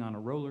like being on a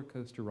roller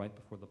coaster right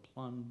before the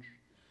plunge.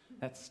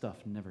 That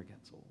stuff never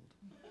gets old.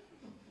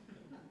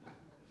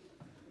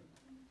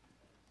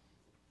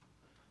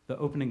 The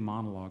opening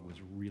monologue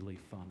was really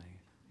funny.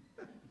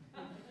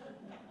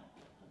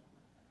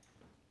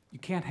 You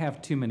can't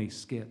have too many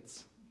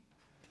skits.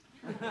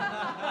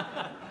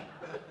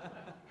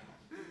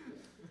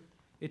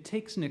 It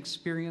takes an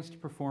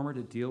experienced performer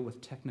to deal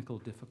with technical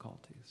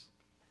difficulties.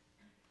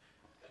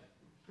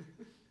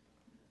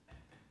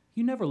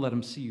 You never let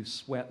them see you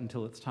sweat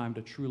until it's time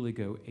to truly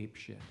go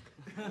apeshit.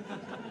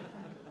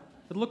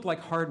 It looked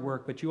like hard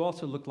work, but you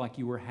also looked like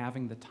you were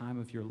having the time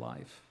of your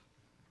life.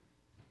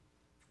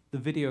 The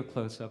video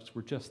close-ups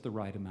were just the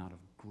right amount of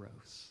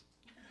gross.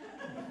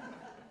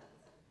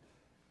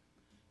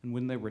 And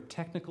when there were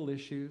technical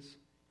issues,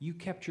 you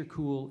kept your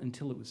cool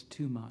until it was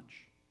too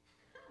much.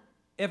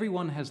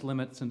 Everyone has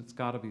limits, and it's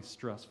got to be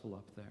stressful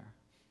up there.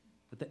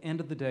 At the end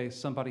of the day,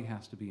 somebody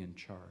has to be in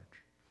charge.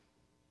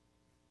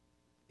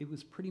 It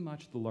was pretty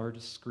much the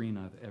largest screen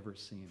I've ever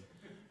seen.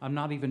 I'm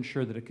not even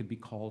sure that it could be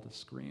called a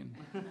screen.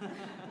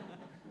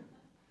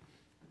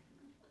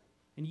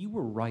 And you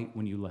were right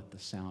when you let the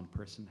sound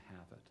person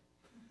have it.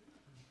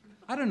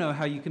 I don't know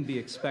how you can be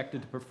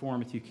expected to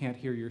perform if you can't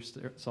hear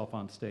yourself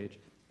on stage.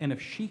 And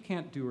if she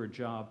can't do her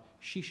job,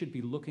 she should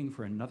be looking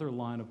for another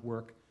line of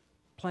work.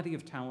 Plenty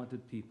of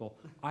talented people.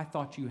 I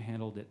thought you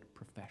handled it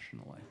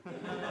professionally.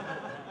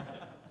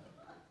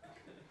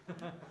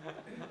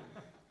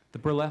 The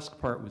burlesque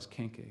part was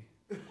kinky.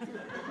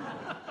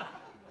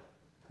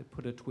 It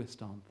put a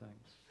twist on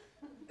things.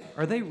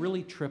 Are they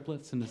really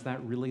triplets, and is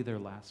that really their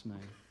last name?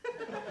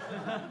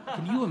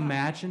 Can you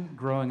imagine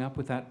growing up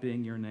with that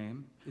being your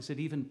name? Is it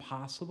even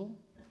possible?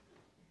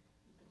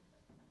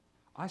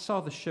 I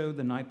saw the show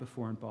the night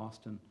before in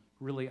Boston.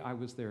 Really, I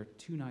was there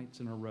 2 nights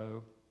in a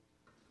row.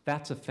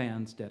 That's a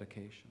fan's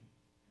dedication.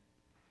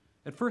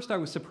 At first, I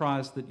was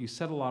surprised that you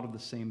said a lot of the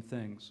same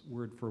things,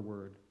 word for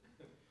word.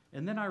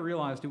 And then I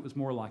realized it was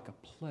more like a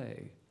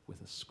play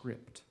with a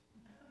script.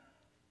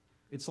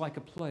 It's like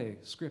a play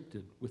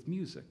scripted with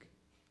music.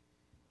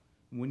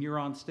 When you're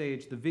on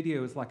stage, the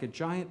video is like a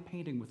giant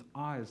painting with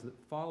eyes that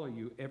follow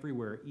you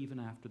everywhere, even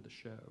after the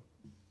show.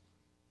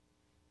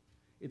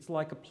 It's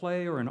like a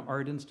play or an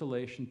art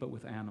installation, but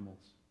with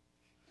animals.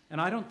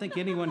 And I don't think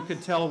anyone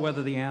could tell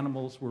whether the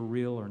animals were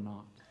real or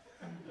not.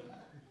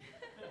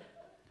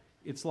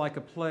 It's like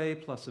a play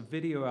plus a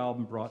video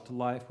album brought to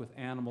life with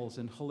animals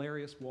and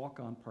hilarious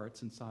walk-on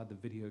parts inside the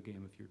video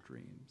game of your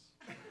dreams.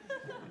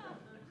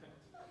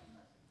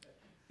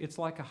 It's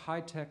like a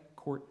high-tech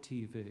court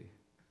TV.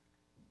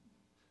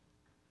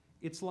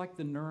 It's like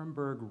the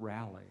Nuremberg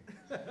Rally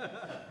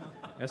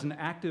as an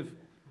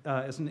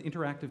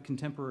interactive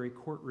contemporary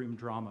courtroom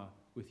drama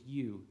with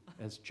you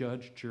as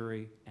judge,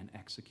 jury, and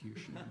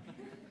executioner.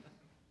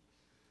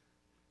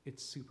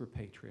 It's super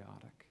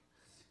patriotic.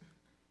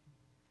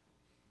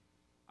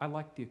 I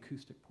liked the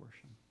acoustic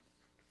portion.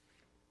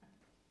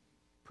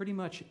 Pretty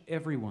much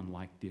everyone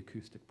liked the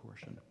acoustic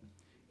portion.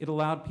 It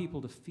allowed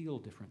people to feel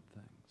different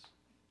things.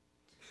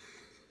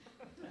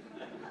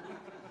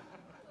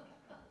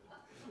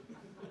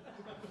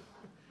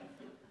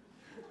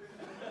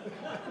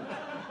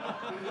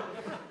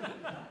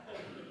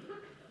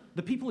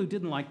 The people who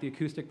didn't like the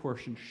acoustic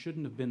portion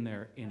shouldn't have been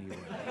there anyway.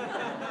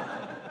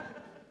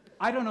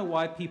 I don't know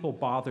why people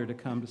bother to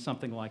come to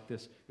something like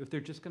this if they're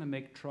just going to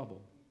make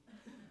trouble.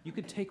 You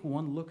could take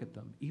one look at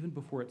them, even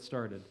before it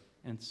started,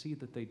 and see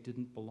that they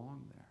didn't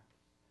belong there.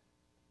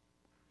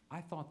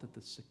 I thought that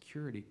the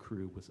security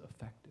crew was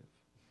effective.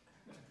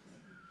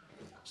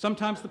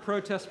 Sometimes the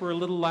protests were a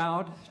little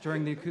loud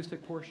during the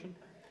acoustic portion.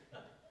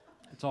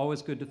 It's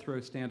always good to throw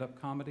stand-up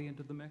comedy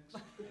into the mix.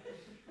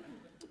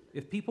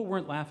 If people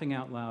weren't laughing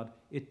out loud,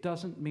 it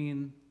doesn't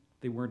mean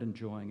they weren't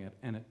enjoying it,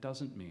 and it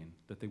doesn't mean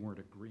that they weren't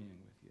agreeing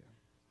with you.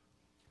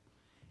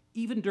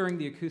 Even during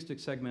the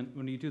acoustic segment,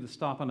 when you do the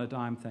stop on a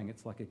dime thing,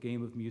 it's like a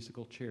game of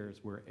musical chairs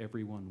where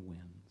everyone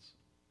wins.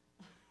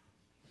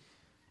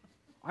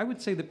 I would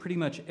say that pretty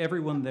much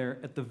everyone there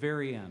at the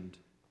very end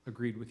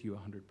agreed with you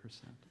 100%.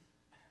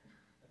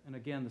 And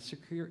again, the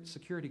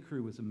security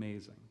crew was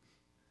amazing.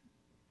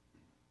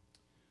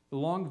 The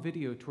long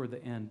video toward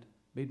the end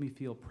made me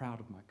feel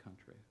proud of my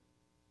country.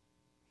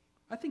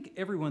 I think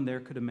everyone there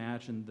could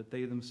imagine that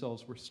they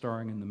themselves were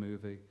starring in the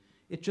movie.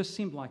 It just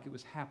seemed like it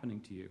was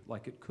happening to you,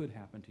 like it could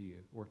happen to you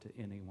or to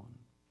anyone.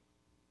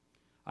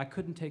 I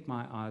couldn't take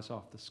my eyes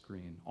off the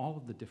screen, all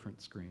of the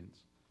different screens,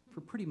 for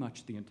pretty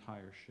much the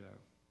entire show.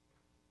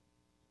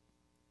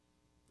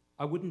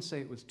 I wouldn't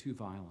say it was too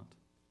violent.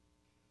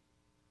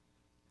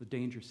 The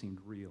danger seemed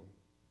real.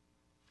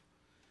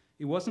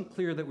 It wasn't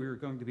clear that we were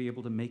going to be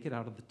able to make it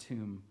out of the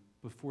tomb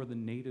before the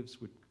natives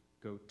would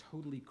go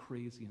totally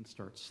crazy and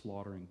start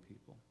slaughtering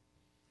people.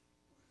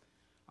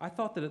 I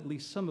thought that at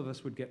least some of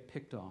us would get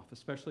picked off,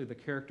 especially the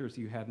characters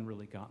you hadn't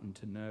really gotten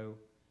to know,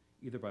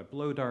 either by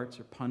blow darts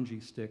or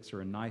punji sticks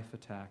or a knife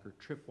attack or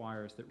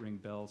tripwires that ring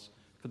bells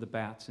for the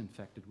bats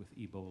infected with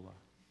Ebola.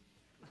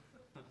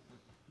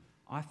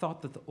 I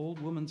thought that the old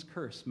woman's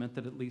curse meant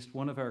that at least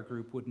one of our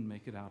group wouldn't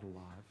make it out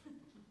alive.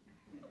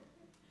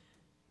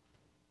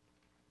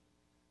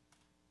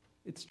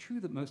 It's true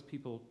that most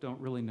people don't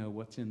really know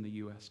what's in the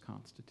US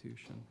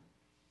Constitution.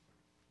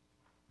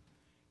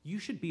 You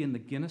should be in the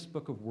Guinness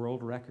Book of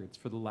World Records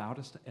for the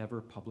loudest ever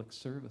public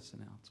service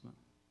announcement.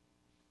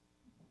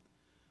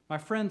 My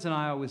friends and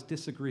I always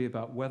disagree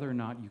about whether or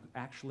not you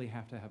actually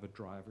have to have a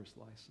driver's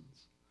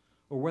license,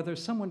 or whether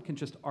someone can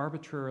just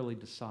arbitrarily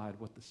decide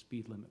what the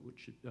speed limit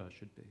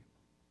should be.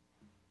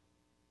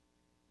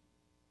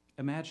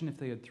 Imagine if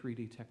they had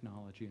 3D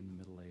technology in the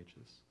Middle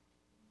Ages.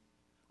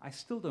 I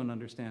still don't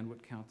understand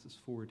what counts as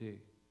 4D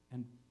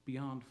and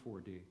beyond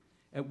 4D.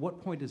 At what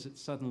point is it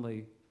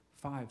suddenly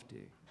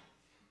 5D?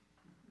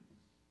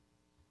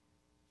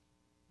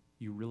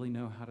 You really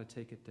know how to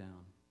take it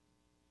down.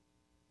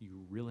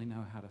 You really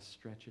know how to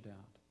stretch it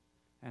out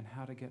and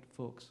how to get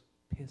folks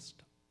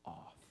pissed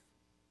off.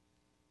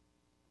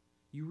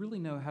 You really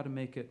know how to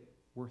make it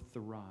worth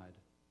the ride.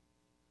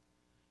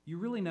 You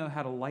really know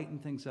how to lighten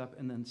things up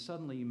and then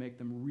suddenly you make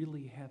them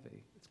really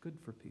heavy. It's good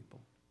for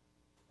people.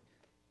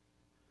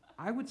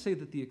 I would say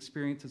that the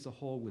experience as a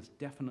whole was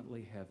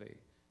definitely heavy,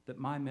 that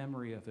my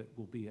memory of it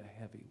will be a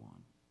heavy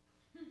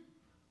one.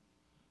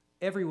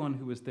 Everyone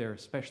who was there,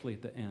 especially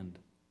at the end,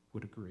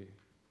 would agree.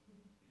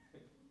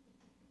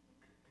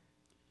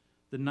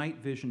 The night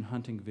vision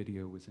hunting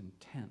video was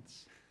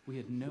intense. We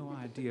had no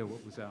idea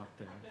what was out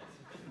there.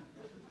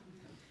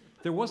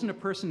 There wasn't a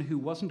person who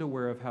wasn't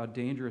aware of how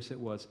dangerous it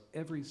was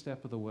every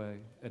step of the way,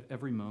 at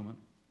every moment.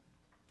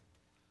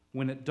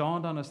 When it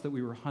dawned on us that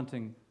we were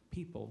hunting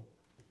people,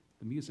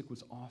 the music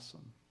was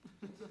awesome.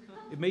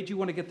 It made you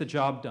want to get the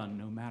job done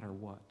no matter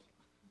what.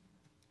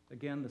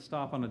 Again, the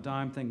stop on a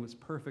dime thing was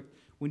perfect.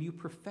 When you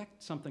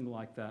perfect something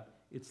like that,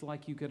 it's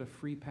like you get a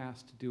free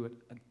pass to do it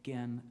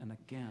again and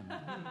again.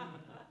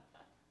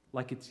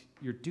 Like it's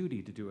your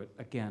duty to do it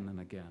again and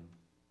again.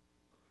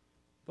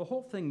 The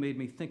whole thing made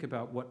me think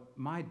about what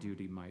my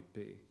duty might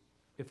be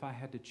if I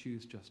had to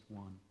choose just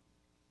one.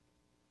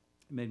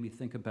 It made me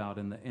think about,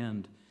 in the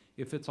end,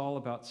 if it's all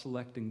about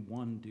selecting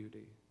one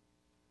duty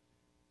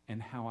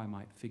and how I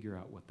might figure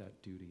out what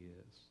that duty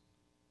is.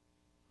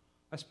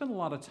 I spent a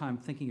lot of time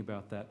thinking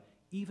about that,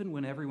 even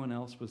when everyone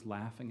else was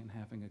laughing and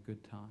having a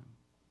good time.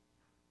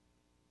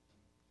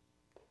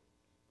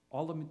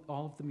 All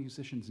of the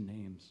musicians'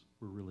 names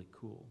were really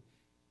cool.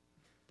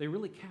 They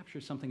really capture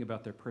something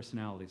about their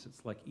personalities.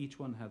 It's like each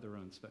one had their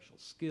own special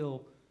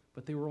skill,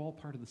 but they were all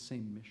part of the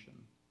same mission.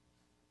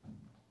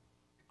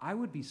 I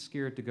would be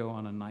scared to go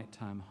on a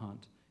nighttime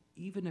hunt,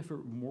 even if it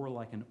were more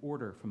like an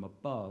order from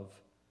above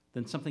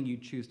than something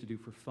you'd choose to do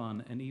for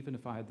fun, and even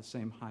if I had the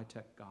same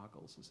high-tech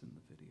goggles as in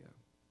the video.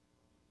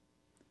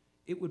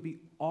 It would be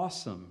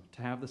awesome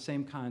to have the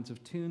same kinds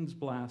of tunes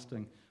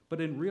blasting, but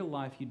in real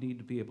life, you'd need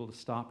to be able to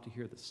stop to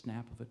hear the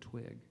snap of a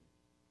twig.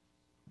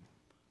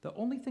 The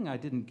only thing I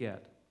didn't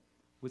get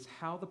was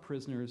how the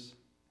prisoners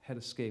had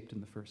escaped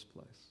in the first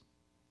place.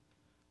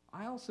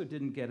 I also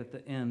didn't get at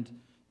the end,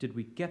 did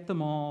we get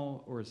them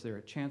all, or is there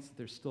a chance that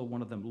there's still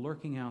one of them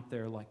lurking out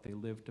there like they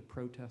lived to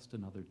protest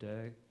another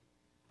day?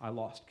 I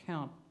lost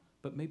count,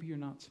 but maybe you're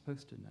not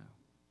supposed to know.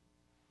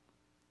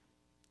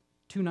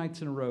 2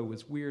 nights in a row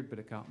was weird, but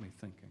it got me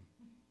thinking.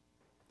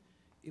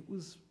 It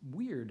was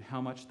weird how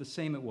much the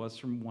same it was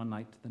from one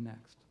night to the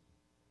next.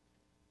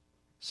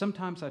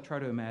 Sometimes I try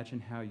to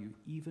imagine how you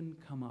even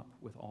come up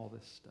with all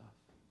this stuff.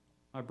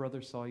 My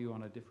brother saw you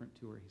on a different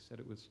tour. He said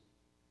it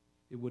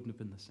wouldn't have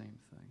been the same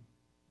thing.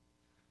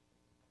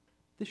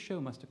 This show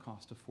must have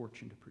cost a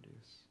fortune to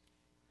produce.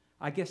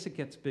 I guess it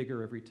gets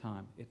bigger every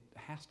time. It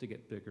has to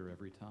get bigger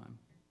every time.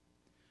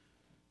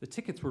 The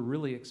tickets were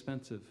really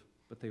expensive,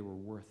 but they were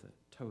worth it,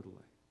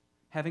 totally.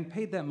 Having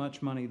paid that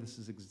much money, this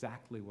is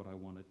exactly what I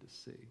wanted to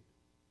see.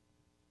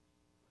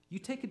 You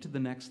take it to the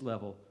next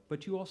level,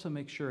 but you also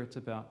make sure it's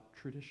about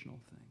traditional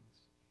things.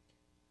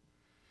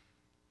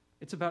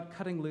 It's about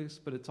cutting loose,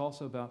 but it's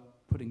also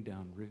about putting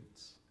down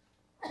roots.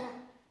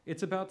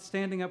 It's about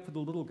standing up for the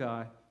little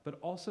guy, but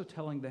also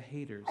telling the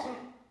haters,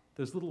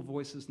 those little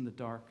voices in the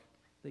dark,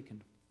 they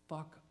can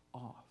fuck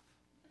off.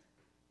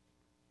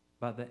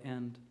 By the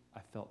end, I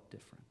felt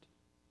different.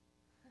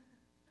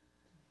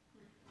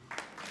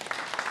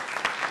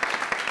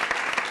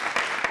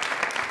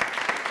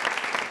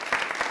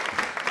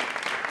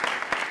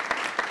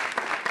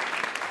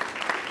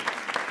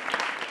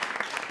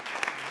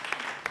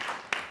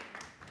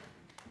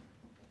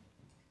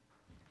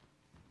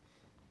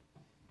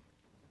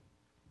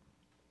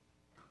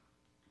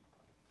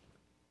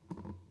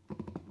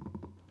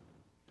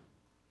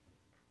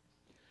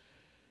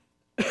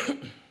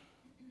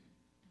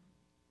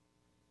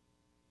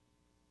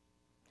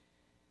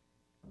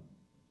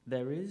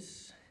 There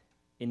is,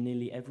 in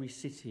nearly every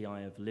city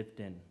I have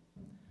lived in,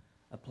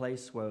 a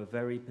place where a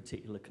very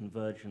particular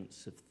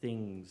convergence of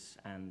things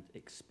and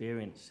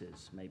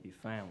experiences may be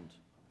found.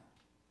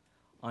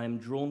 I am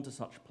drawn to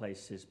such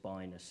places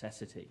by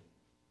necessity.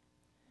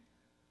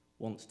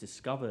 Once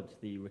discovered,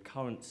 the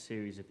recurrent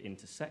series of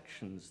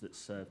intersections that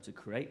serve to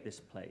create this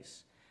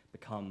place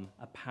become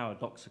a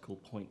paradoxical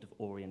point of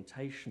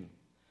orientation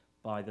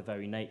by the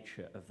very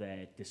nature of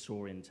their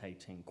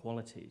disorientating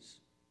qualities.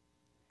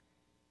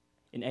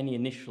 In any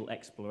initial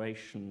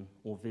exploration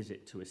or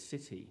visit to a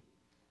city,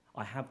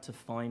 I have to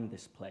find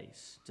this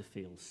place to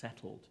feel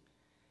settled.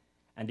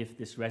 And if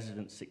this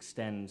residence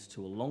extends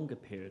to a longer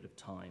period of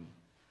time,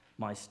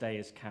 my stay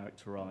is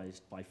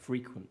characterized by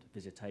frequent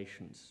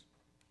visitations.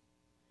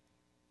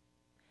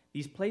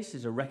 These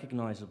places are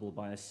recognizable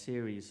by a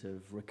series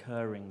of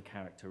recurring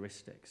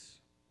characteristics.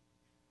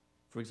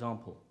 For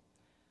example,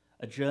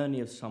 a journey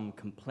of some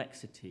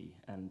complexity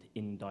and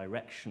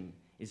indirection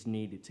is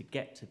needed to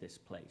get to this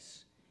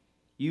place,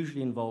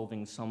 usually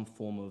involving some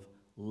form of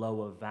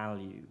lower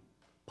value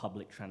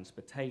public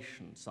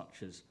transportation,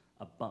 such as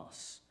a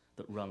bus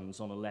that runs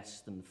on a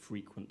less than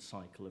frequent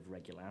cycle of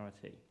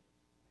regularity.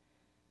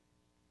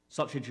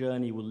 Such a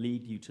journey will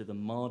lead you to the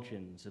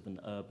margins of an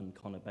urban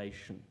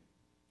conurbation,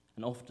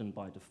 and often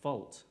by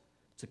default,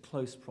 to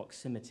close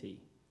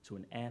proximity to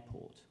an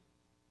airport.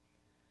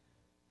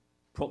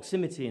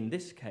 Proximity in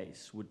this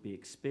case would be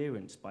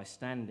experienced by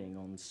standing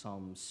on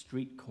some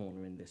street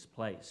corner in this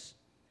place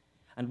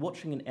and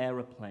watching an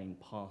aeroplane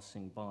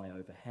passing by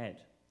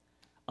overhead,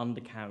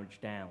 undercarriage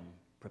down,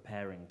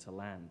 preparing to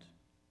land.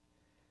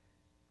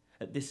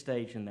 At this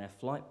stage in their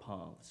flight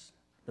paths,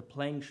 the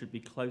plane should be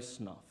close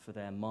enough for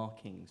their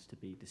markings to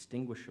be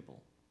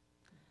distinguishable.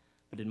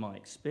 But in my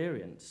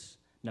experience,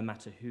 no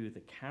matter who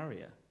the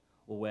carrier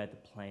or where the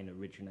plane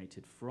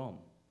originated from,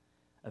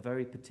 a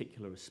very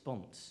particular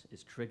response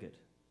is triggered.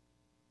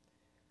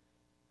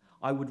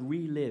 I would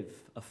relive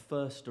a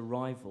first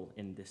arrival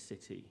in this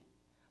city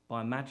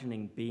by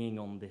imagining being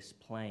on this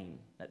plane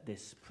at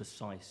this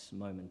precise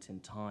moment in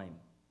time.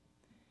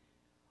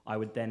 I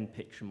would then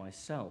picture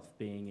myself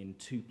being in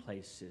two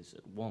places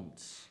at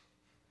once,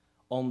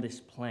 on this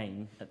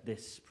plane at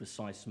this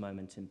precise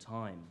moment in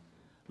time,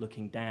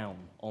 looking down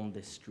on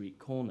this street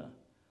corner,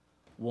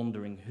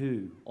 wondering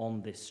who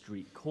on this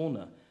street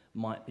corner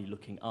might be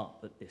looking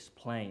up at this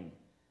plane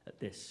at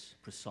this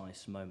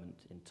precise moment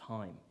in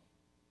time.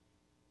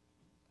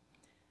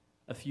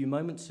 A few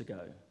moments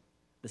ago,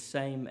 the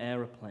same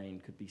aeroplane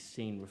could be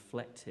seen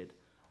reflected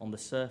on the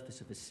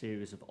surface of a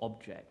series of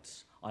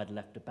objects I'd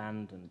left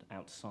abandoned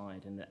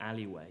outside in the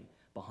alleyway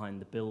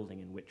behind the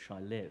building in which I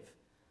live,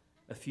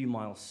 a few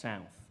miles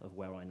south of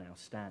where I now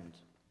stand.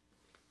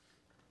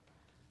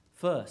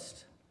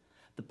 First,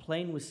 the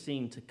plane was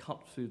seen to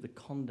cut through the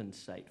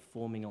condensate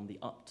forming on the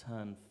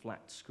upturned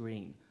flat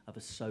screen of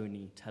a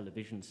Sony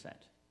television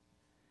set.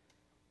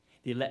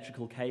 The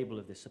electrical cable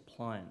of this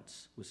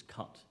appliance was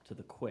cut to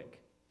the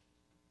quick.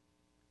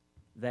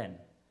 Then,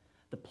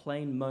 the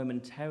plane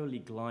momentarily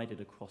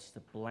glided across the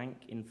blank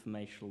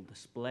informational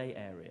display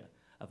area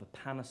of a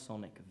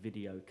Panasonic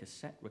video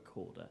cassette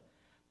recorder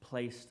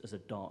placed as a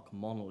dark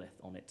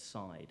monolith on its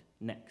side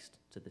next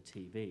to the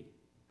TV.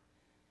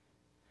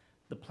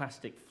 The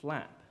plastic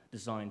flap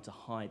designed to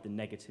hide the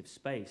negative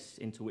space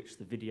into which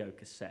the video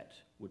cassette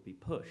would be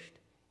pushed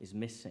is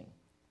missing,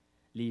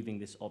 leaving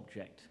this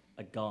object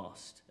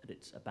aghast at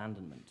its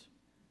abandonment.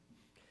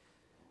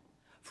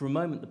 For a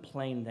moment, the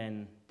plane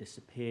then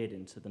disappeared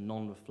into the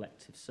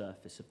non-reflective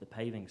surface of the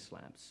paving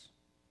slabs.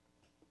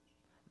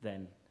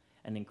 Then,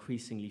 an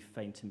increasingly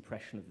faint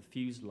impression of the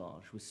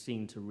fuselage was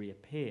seen to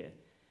reappear,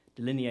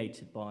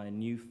 delineated by a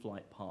new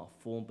flight path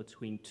formed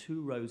between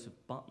two rows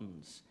of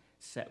buttons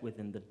set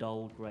within the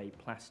dull grey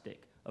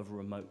plastic of a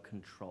remote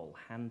control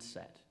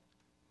handset.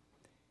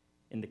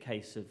 In the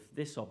case of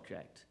this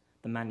object,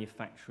 the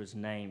manufacturer's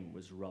name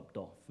was rubbed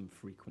off from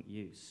frequent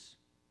use.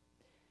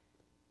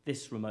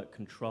 This remote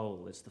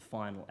control is the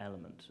final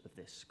element of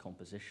this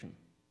composition.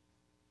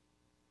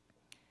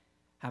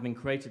 Having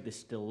created this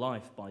still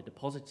life by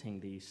depositing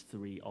these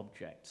three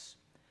objects,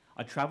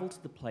 I travelled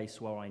to the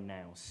place where I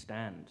now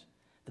stand,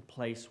 the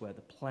place where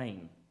the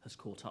plane has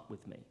caught up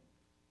with me.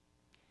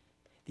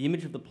 The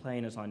image of the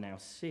plane as I now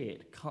see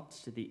it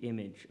cuts to the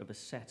image of a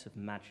set of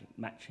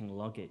matching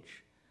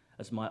luggage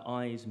as my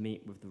eyes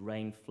meet with the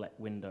rain-flecked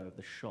window of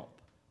the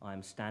shop I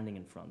am standing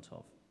in front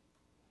of.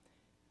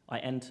 I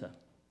enter,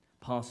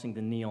 passing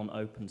the neon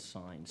open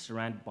sign,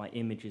 surrounded by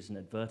images and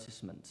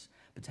advertisements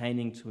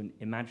pertaining to an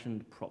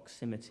imagined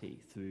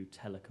proximity through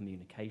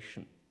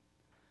telecommunication.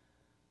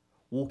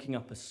 Walking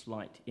up a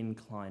slight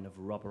incline of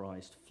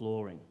rubberized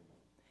flooring,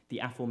 the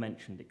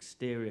aforementioned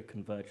exterior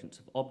convergence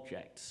of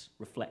objects,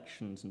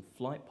 reflections, and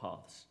flight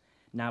paths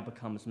now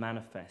becomes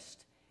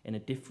manifest in a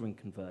differing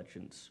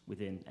convergence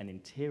within an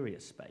interior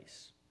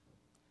space.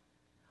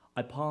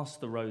 I pass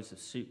the rows of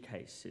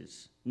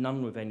suitcases,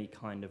 none with any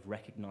kind of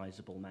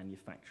recognizable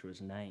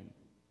manufacturer's name.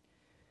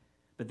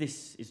 But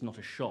this is not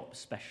a shop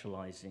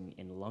specializing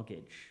in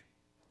luggage.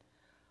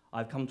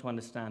 I've come to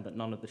understand that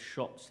none of the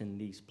shops in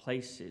these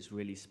places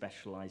really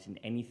specialize in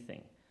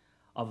anything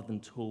other than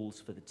tools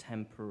for the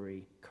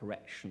temporary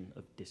correction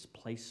of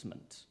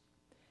displacement.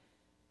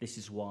 This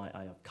is why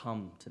I have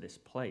come to this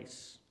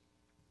place.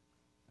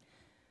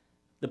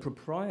 The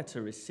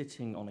proprietor is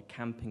sitting on a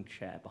camping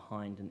chair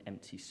behind an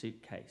empty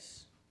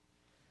suitcase.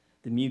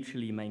 The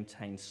mutually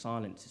maintained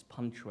silence is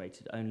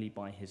punctuated only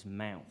by his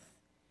mouth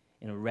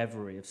in a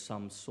reverie of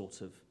some sort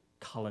of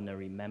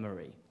culinary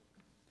memory.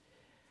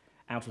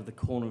 Out of the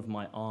corner of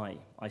my eye,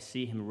 I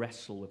see him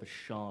wrestle with a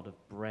shard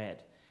of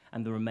bread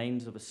and the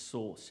remains of a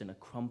sauce in a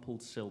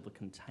crumpled silver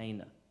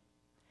container,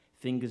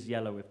 fingers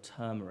yellow with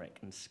turmeric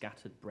and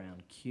scattered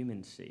brown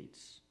cumin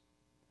seeds.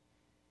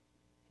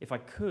 If I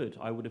could,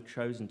 I would have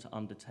chosen to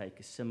undertake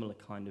a similar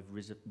kind of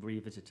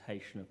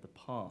revisitation of the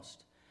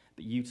past,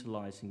 but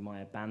utilizing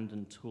my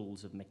abandoned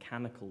tools of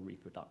mechanical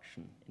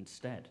reproduction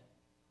instead.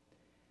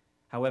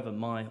 However,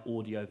 my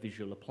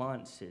audio-visual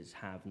appliances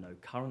have no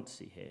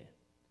currency here.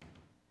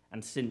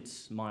 And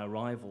since my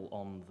arrival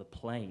on the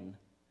plane,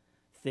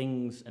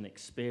 things and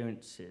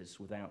experiences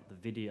without the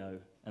video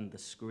and the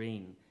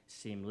screen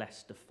seem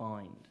less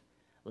defined,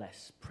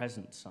 less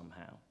present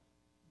somehow.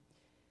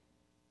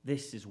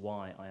 This is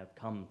why I have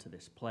come to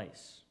this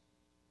place.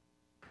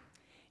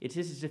 It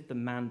is as if the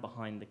man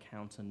behind the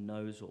counter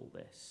knows all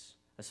this,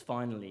 as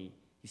finally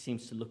he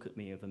seems to look at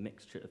me with a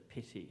mixture of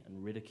pity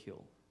and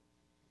ridicule.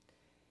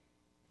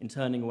 In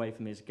turning away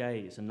from his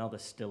gaze, another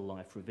still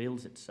life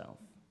reveals itself.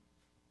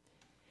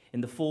 In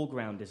the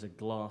foreground is a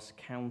glass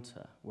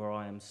counter where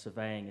I am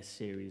surveying a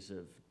series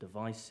of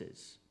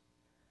devices,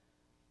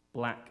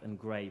 black and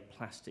grey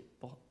plastic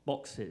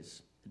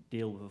boxes that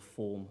deal with a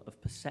form of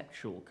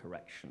perceptual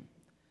correction,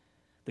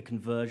 the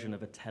conversion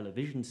of a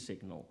television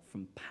signal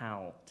from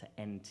PAL to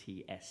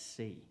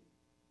NTSC.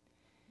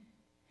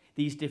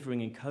 These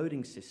differing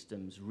encoding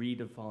systems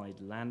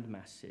redivide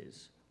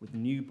landmasses with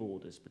new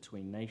borders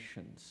between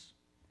nations,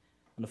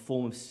 and a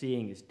form of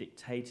seeing is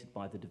dictated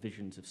by the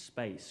divisions of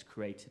space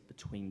created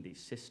between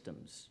these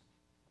systems.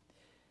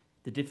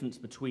 The difference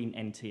between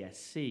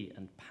NTSC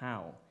and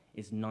PAL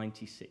is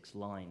 96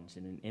 lines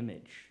in an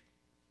image.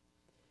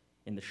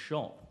 In the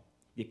shop,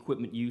 the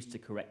equipment used to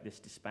correct this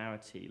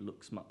disparity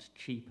looks much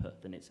cheaper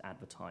than its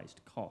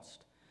advertised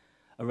cost,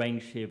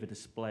 arranged here with a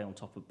display on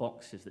top of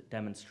boxes that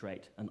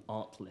demonstrate an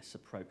artless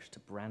approach to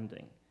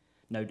branding,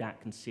 no doubt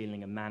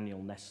concealing a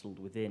manual nestled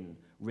within,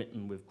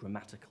 written with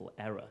grammatical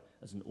error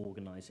as an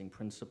organizing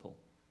principle.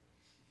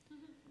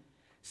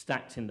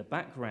 Stacked in the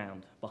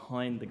background,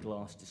 behind the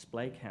glass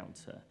display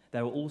counter,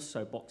 there are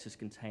also boxes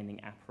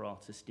containing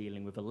apparatus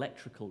dealing with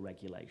electrical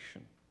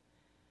regulation,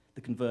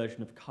 the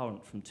conversion of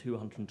current from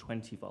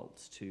 220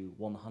 volts to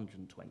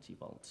 120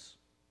 volts.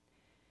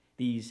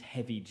 These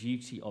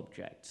heavy-duty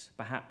objects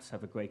perhaps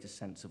have a greater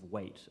sense of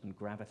weight and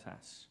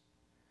gravitas.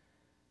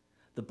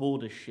 The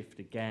borders shift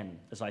again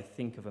as I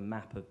think of a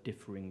map of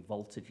differing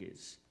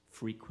voltages,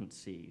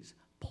 frequencies,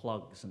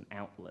 plugs and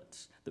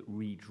outlets that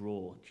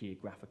redraw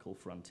geographical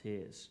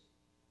frontiers.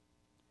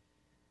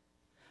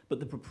 But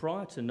the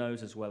proprietor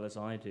knows as well as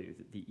I do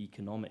that the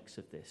economics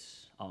of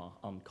this are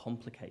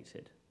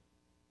uncomplicated.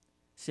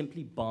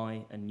 Simply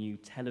buy a new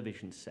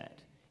television set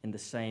in the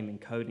same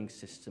encoding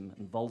system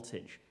and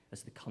voltage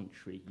as the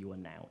country you are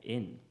now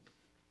in.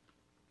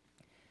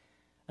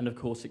 And of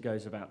course it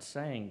goes without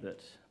saying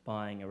that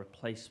buying a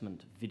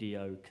replacement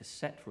video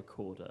cassette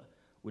recorder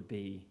would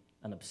be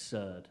an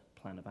absurd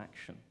plan of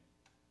action.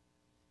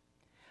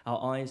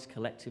 Our eyes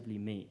collectively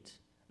meet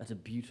at a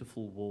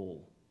beautiful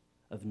wall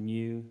of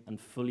new and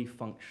fully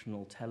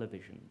functional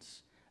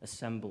televisions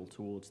assembled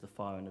towards the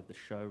far end of the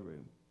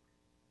showroom.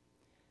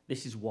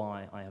 This is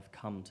why I have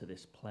come to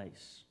this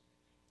place.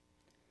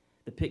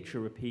 The picture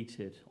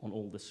repeated on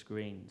all the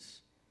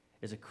screens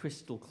is a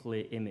crystal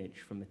clear image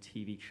from a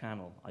TV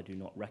channel I do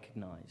not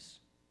recognize.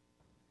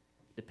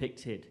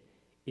 Depicted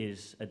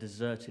is a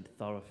deserted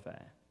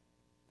thoroughfare,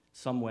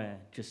 somewhere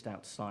just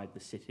outside the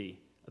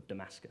city of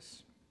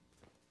Damascus.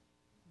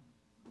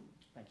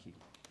 Thank you.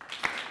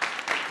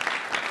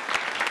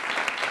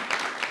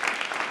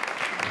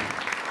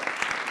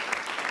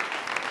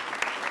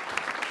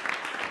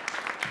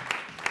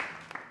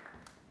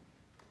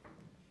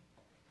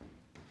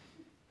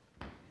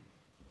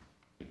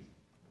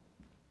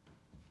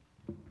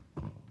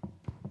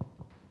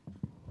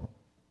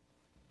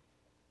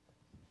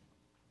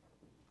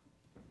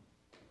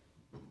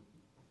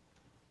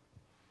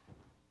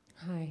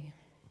 Hi.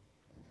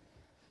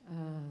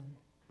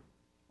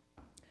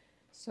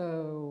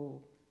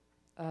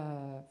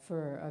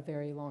 For a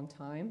very long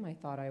time, I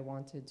thought I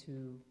wanted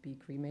to be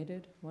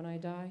cremated when I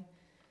die,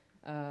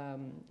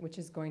 which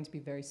is going to be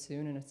very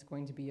soon, and it's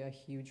going to be a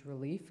huge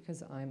relief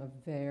because I'm a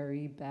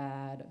very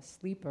bad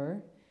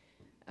sleeper.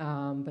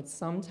 But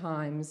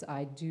sometimes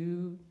I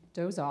do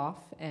doze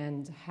off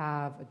and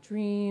have a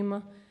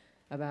dream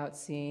about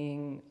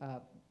seeing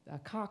a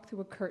cock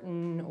through a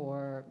curtain,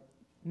 or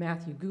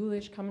Matthew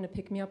Goulish coming to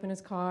pick me up in his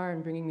car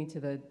and bringing me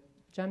to the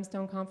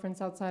Gemstone conference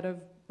outside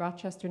of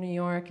Rochester, New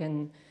York.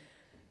 And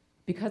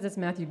because it's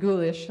Matthew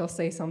Goulish, he'll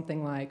say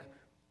something like,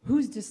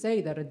 "Who's to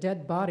say that a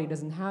dead body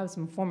doesn't have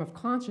some form of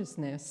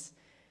consciousness?"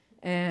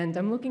 And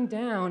I'm looking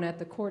down at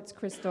the quartz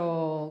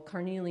crystal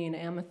carnelian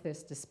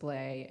amethyst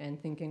display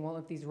and thinking, well,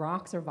 if these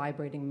rocks are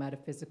vibrating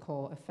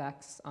metaphysical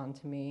effects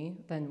onto me,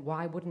 then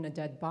why wouldn't a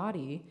dead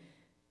body?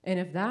 And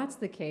if that's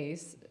the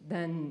case,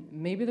 then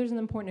maybe there's an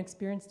important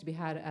experience to be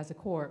had as a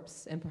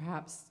corpse, and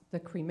perhaps the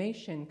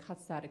cremation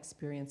cuts that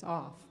experience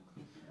off.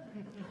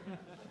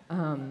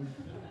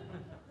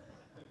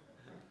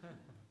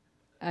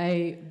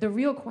 The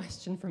real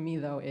question for me,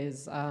 though,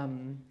 is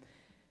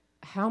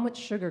how much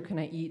sugar can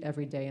I eat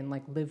every day and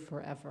live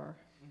forever?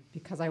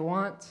 Because I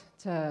want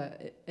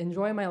to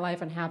enjoy my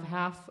life and have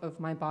half of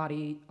my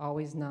body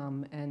always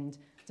numb, and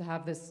to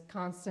have this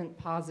constant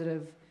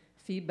positive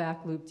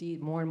feedback loop to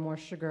eat more and more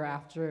sugar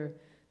after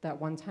that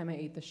one time I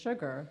ate the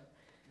sugar.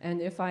 And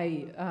if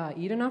I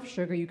eat enough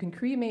sugar, you can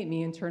cremate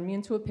me and turn me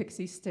into a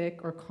pixie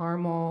stick or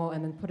caramel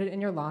and then put it in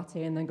your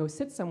latte and then go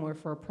sit somewhere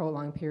for a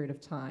prolonged period of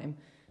time.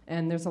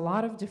 And there's a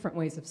lot of different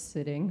ways of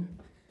sitting.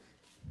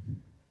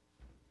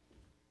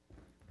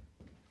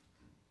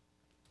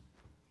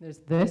 There's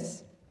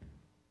this.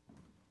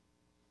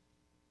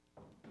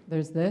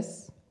 There's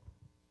this.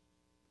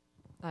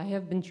 I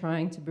have been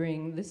trying to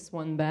bring this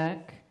one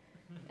back.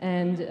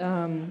 And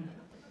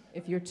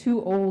if you're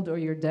too old or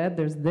you're dead,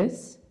 there's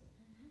this.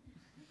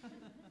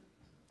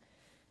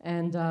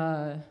 And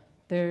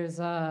there's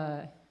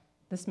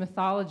this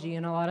mythology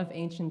in a lot of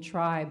ancient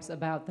tribes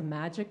about the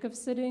magic of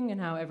sitting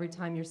and how every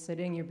time you're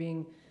sitting, you're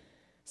being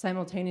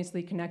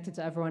simultaneously connected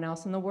to everyone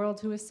else in the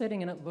world who is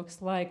sitting, and it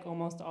looks like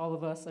almost all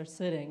of us are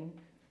sitting.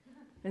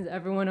 Is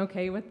everyone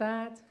okay with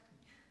that?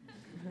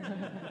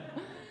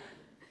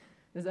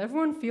 Does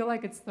everyone feel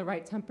like it's the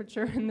right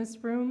temperature in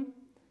this room?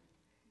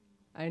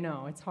 I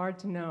know, it's hard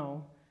to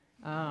know.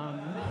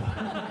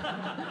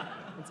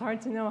 It's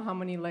hard to know how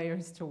many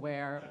layers to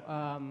wear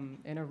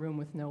in a room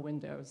with no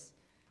windows.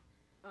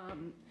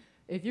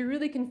 If you're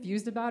really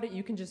confused about it,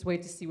 you can just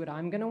wait to see what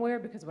I'm gonna wear,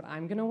 because what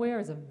I'm gonna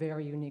wear is a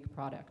very unique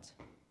product.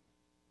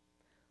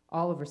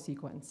 All over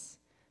sequence,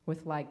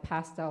 with like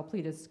pastel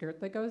pleated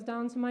skirt that goes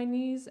down to my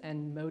knees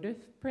and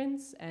motif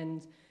prints,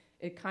 and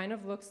it kind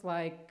of looks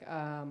like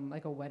a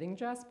wedding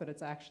dress, but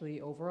it's actually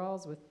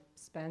overalls with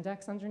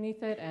spandex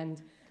underneath it,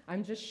 and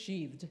I'm just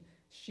sheathed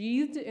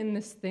in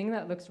this thing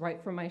that looks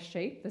right for my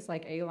shape, this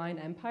like A-line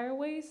empire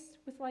waist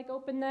with like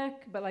open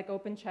neck, but like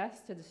open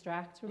chest to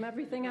distract from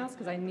everything else,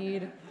 because I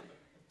need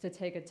to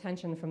take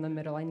attention from the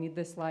middle. I need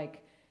this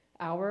like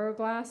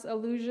hourglass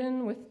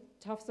illusion with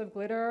tufts of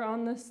glitter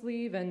on the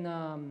sleeve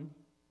and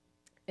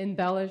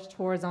embellished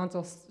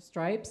horizontal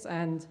stripes.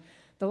 And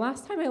the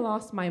last time I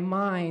lost my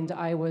mind,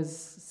 I was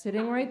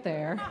sitting right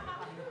there,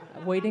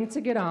 waiting to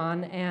get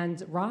on,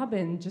 and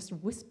Robin just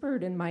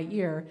whispered in my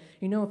ear,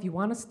 you know, if you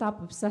want to stop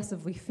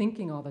obsessively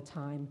thinking all the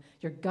time,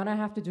 you're gonna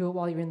have to do it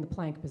while you're in the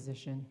plank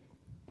position.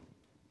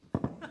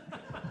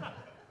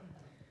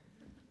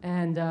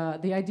 And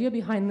the idea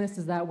behind this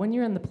is that when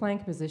you're in the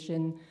plank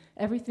position,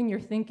 everything you're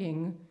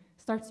thinking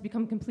starts to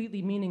become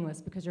completely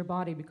meaningless because your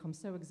body becomes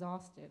so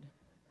exhausted.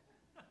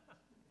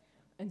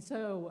 And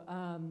so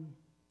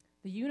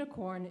the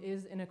unicorn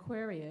is an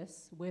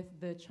Aquarius with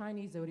the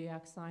Chinese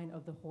zodiac sign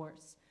of the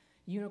horse.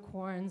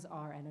 Unicorns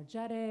are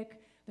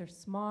energetic, they're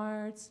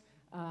smart,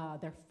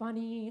 they're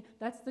funny.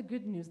 That's the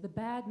good news. The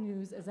bad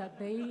news is that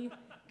they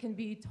can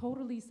be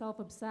totally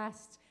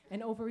self-obsessed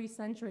and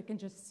over-eccentric and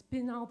just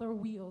spin all their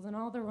wheels in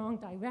all the wrong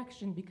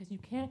direction, because you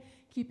can't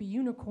keep a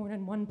unicorn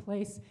in one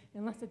place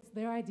unless it's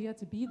their idea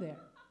to be there.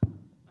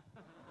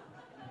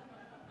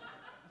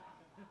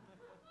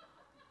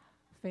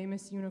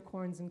 Famous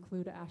unicorns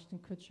include Ashton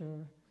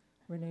Kutcher,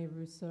 Rene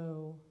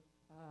Rousseau,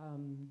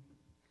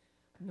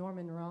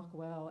 Norman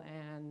Rockwell,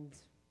 and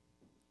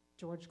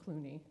George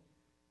Clooney.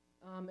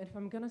 If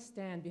I'm gonna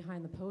stand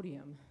behind the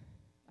podium,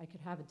 I could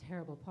have a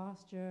terrible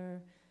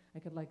posture, I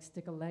could like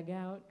stick a leg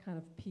out, kind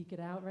of peek it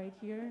out right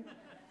here,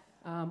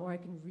 or I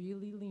can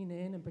really lean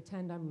in and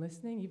pretend I'm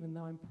listening, even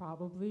though I'm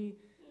probably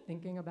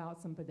thinking about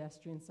some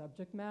pedestrian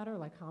subject matter,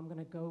 like how I'm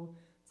gonna go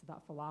to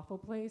that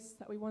falafel place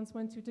that we once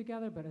went to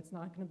together, but it's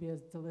not gonna be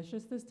as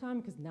delicious this time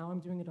because now I'm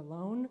doing it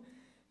alone.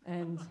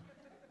 And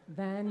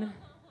then,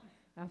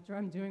 after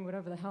I'm doing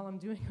whatever the hell I'm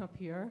doing up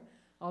here,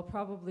 I'll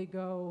probably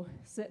go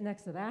sit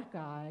next to that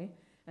guy,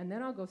 and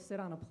then I'll go sit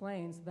on a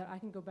plane so that I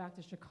can go back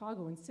to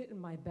Chicago and sit in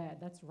my bed.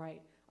 That's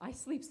right, I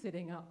sleep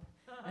sitting up,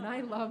 and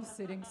I love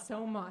sitting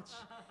so much.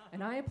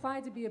 And I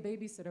applied to be a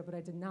babysitter, but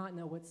I did not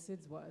know what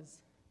SIDS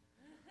was.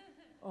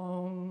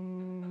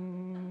 Om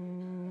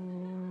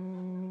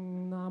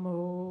Namo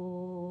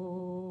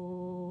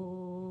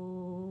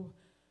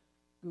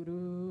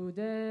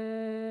Gurudev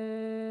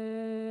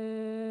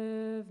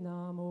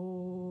Namo.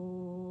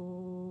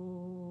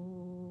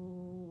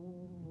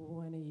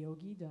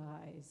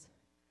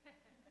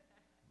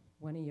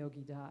 When a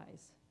yogi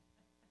dies,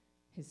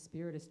 his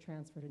spirit is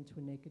transferred into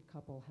a naked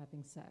couple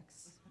having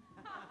sex.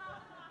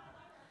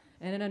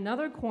 And in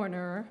another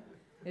corner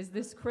is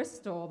this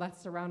crystal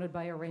that's surrounded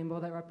by a rainbow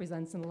that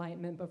represents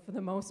enlightenment, but for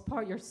the most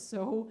part, you're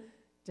so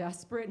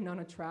desperate and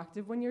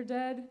unattractive when you're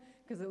dead,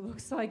 because it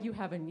looks like you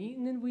haven't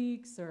eaten in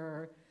weeks,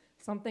 or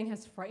something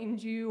has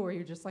frightened you, or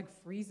you're just like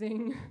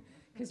freezing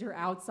because you're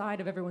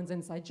outside of everyone's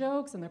inside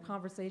jokes and their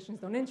conversations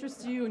don't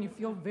interest you, and you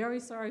feel very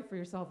sorry for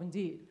yourself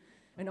indeed.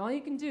 And all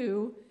you can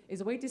do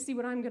is wait to see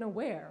what I'm gonna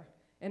wear.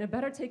 And it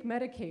better take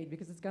Medicaid,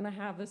 because it's gonna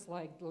have this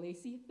like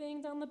lacy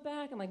thing down the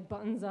back and like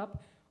buttons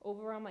up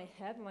over around my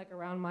head and like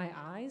around my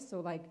eyes.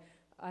 So like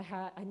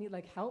I need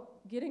like help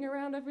getting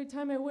around every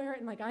time I wear it.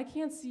 And like I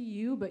can't see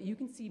you, but you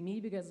can see me,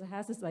 because it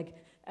has this like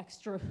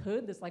extra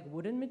hood, this like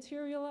wooden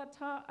material at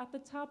the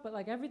top. But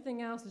like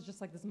everything else is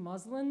just like this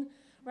muslin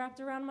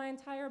wrapped around my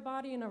entire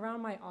body and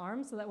around my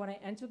arms, so that when I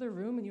enter the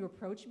room and you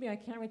approach me, I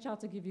can't reach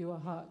out to give you a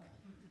hug.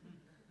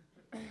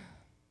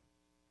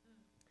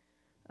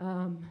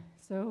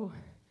 So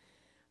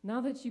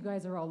now that you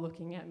guys are all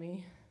looking at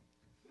me,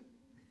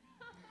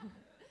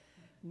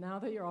 now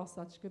that you're all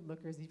such good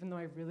lookers, even though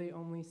I really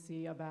only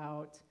see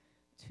about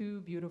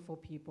 2 beautiful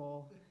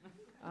people,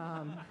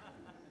 I'm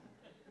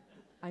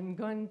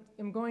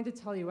going to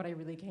tell you what I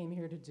really came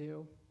here to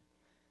do,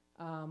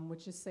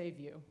 which is save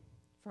you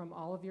from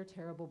all of your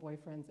terrible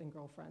boyfriends and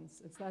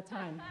girlfriends. It's that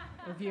time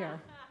of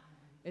year.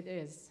 It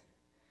is.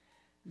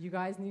 You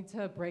guys need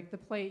to break the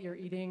plate you're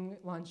eating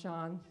lunch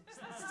on.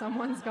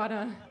 Someone's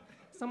gotta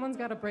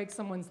break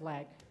someone's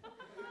leg.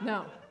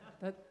 No,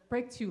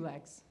 break 2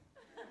 legs.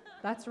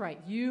 That's right.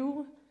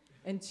 You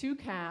and 2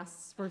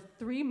 casts for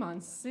 3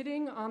 months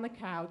sitting on the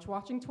couch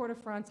watching Tour de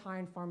France high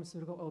on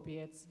pharmaceutical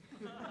opiates,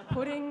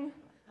 putting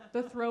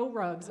the throw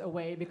rugs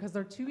away because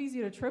they're too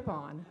easy to trip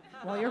on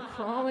while you're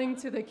crawling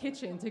to the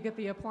kitchen to get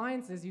the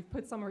appliances you've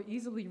put somewhere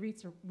easily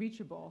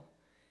reachable.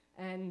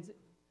 And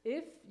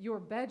if your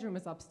bedroom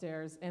is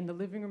upstairs and the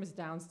living room is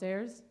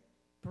downstairs,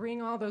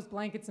 bring all those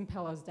blankets and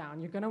pillows down.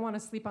 You're gonna wanna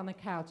sleep on the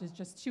couch. It's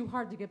just too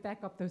hard to get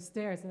back up those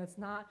stairs, and it's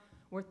not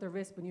worth the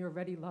risk when you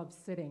already love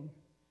sitting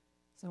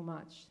so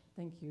much.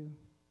 Thank you.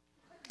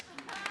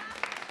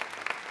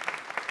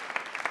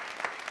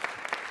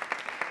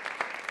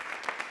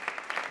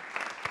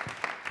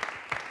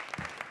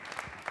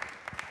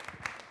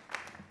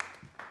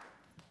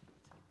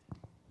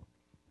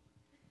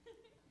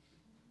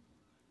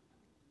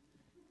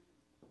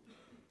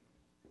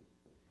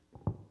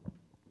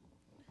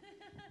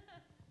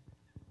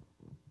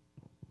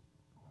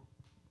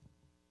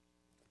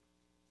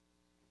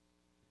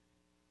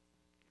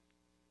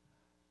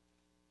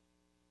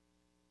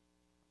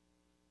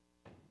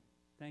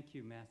 Thank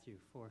you, Matthew,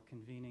 for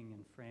convening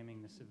and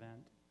framing this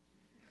event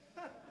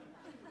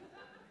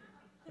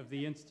of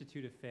the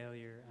Institute of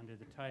Failure under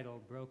the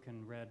title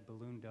Broken Red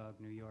Balloon Dog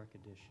New York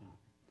Edition.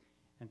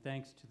 And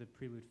thanks to the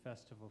Prelude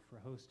Festival for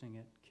hosting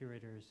it,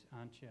 curators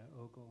Antje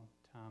Ogle,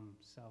 Tom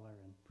Seller,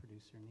 and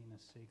producer Nina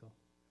Segal.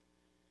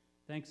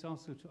 Thanks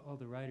also to all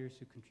the writers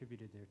who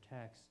contributed their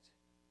text,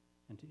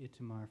 and to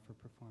Itamar for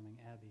performing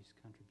Abby's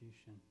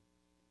contribution.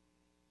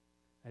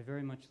 I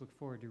very much look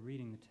forward to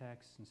reading the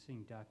text and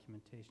seeing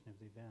documentation of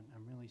the event.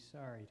 I'm really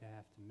sorry to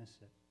have to miss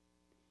it.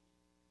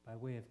 By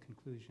way of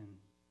conclusion,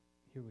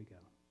 here we go.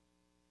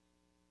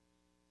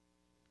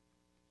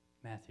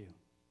 Matthew.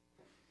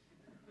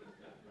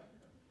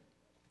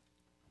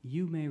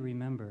 You may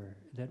remember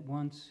that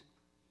once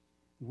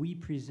we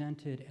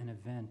presented an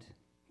event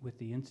with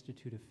the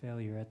Institute of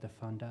Failure at the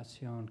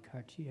Fondation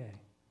Cartier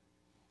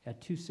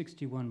at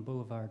 261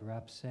 Boulevard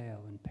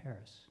Rapsale in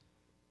Paris.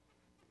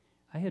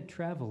 I had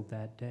traveled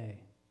that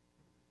day.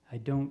 I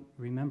don't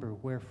remember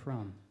where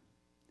from,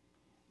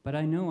 but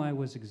I know I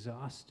was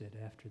exhausted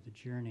after the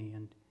journey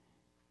and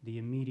the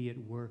immediate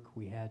work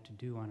we had to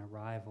do on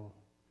arrival,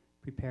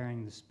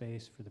 preparing the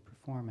space for the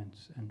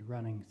performance and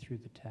running through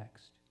the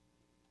text,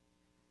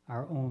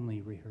 our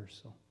only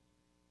rehearsal.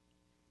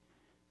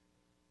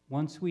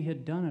 Once we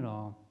had done it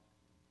all,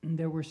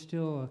 there were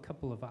still a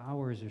couple of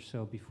hours or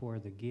so before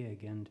the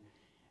gig, and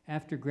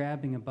after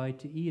grabbing a bite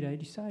to eat, I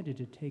decided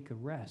to take a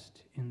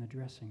rest in the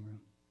dressing room.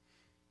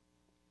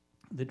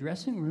 The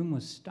dressing room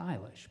was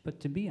stylish, but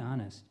to be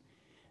honest,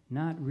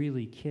 not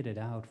really kitted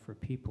out for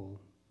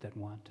people that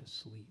want to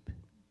sleep.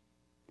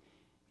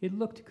 It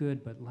looked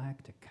good, but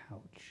lacked a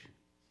couch.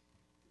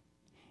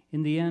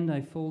 In the end,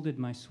 I folded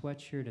my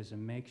sweatshirt as a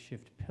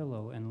makeshift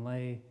pillow and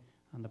lay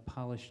on the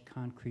polished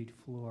concrete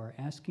floor,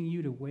 asking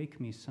you to wake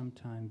me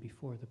sometime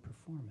before the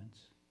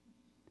performance.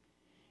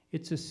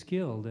 It's a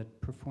skill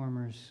that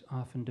performers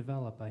often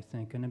develop, I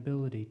think, an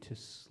ability to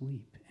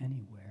sleep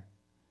anywhere,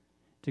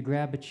 to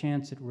grab a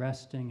chance at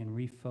resting and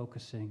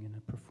refocusing in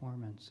a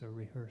performance or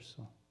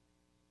rehearsal.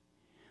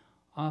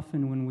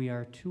 Often when we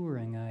are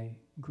touring, I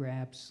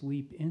grab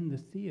sleep in the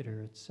theater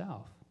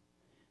itself,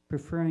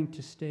 preferring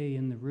to stay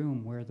in the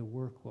room where the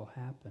work will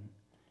happen,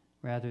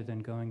 rather than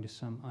going to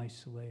some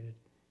isolated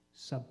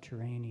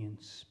subterranean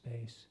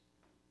space,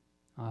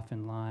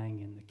 often lying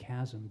in the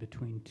chasm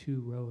between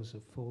 2 rows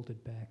of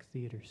folded back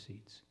theater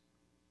seats,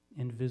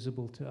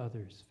 invisible to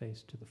others,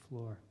 face to the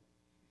floor.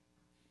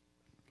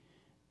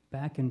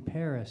 Back in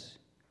Paris,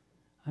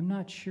 I'm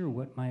not sure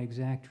what my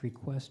exact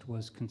request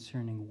was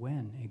concerning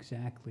when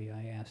exactly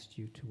I asked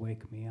you to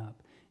wake me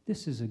up.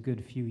 This is a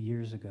good few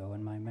years ago,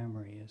 and my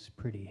memory is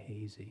pretty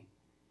hazy.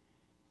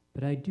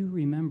 But I do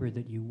remember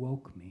that you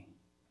woke me,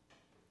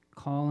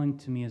 calling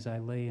to me as I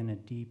lay in a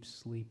deep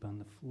sleep on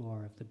the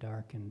floor of the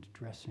darkened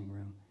dressing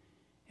room,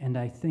 and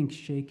I think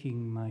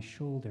shaking my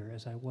shoulder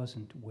as I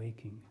wasn't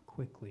waking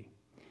quickly.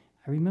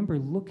 I remember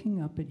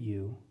looking up at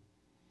you,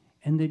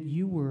 and that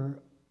you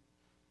were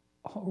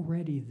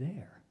already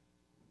there,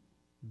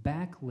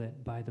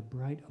 backlit by the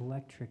bright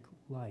electric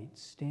light,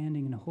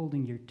 standing and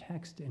holding your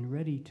text and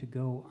ready to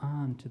go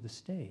on to the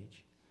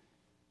stage.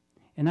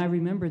 And I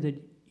remember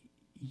that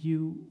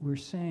you were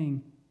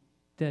saying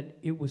that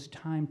it was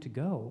time to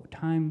go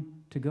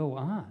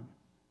on,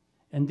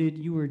 and that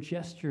you were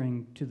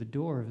gesturing to the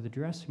door of the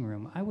dressing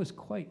room. I was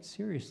quite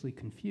seriously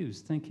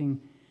confused, thinking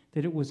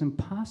that it was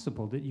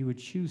impossible that you would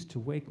choose to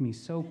wake me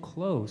so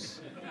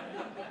close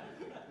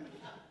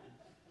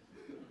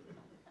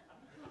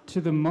to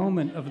the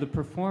moment of the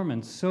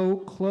performance, so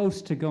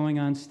close to going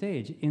on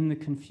stage. In the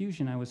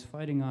confusion, I was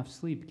fighting off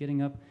sleep,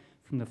 getting up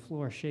from the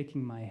floor,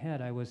 shaking my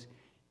head. I was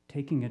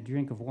taking a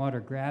drink of water,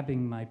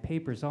 grabbing my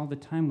papers, all the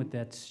time with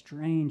that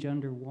strange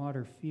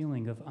underwater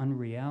feeling of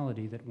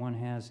unreality that one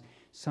has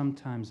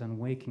sometimes on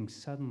waking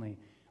suddenly.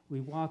 We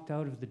walked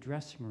out of the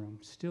dressing room,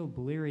 still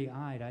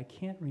bleary-eyed. I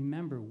can't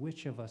remember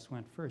which of us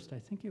went first. I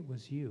think it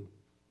was you.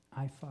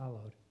 I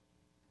followed.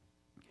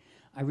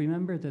 I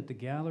remember that the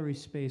gallery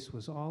space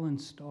was all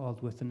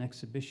installed with an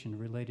exhibition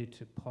related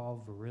to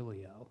Paul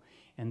Virilio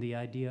and the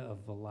idea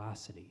of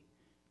velocity,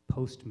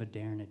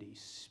 postmodernity,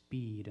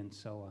 speed, and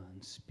so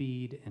on.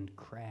 Speed and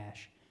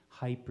crash,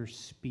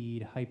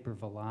 hyper-speed,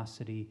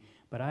 hyper-velocity,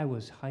 but I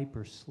was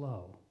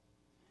hyper-slow,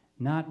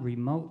 not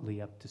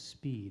remotely up to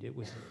speed. It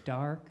was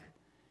dark,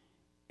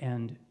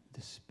 and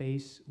the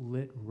space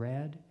lit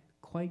red,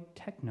 quite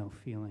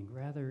techno-feeling,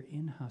 rather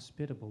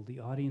inhospitable, the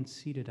audience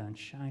seated on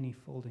shiny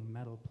folding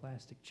metal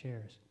plastic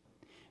chairs.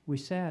 We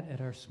sat at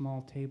our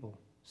small table,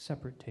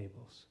 separate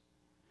tables,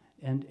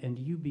 and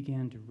you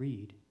began to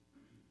read.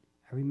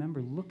 I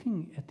remember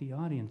looking at the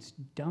audience,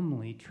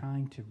 dumbly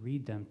trying to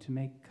read them, to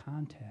make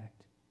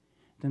contact,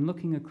 then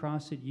looking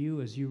across at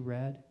you as you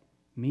read,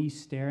 me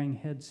staring,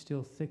 head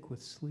still thick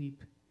with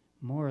sleep,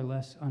 more or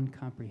less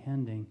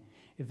uncomprehending.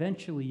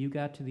 Eventually, you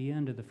got to the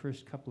end of the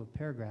first couple of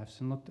paragraphs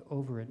and looked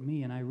over at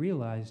me, and I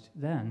realized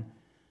then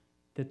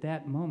that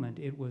that moment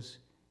it was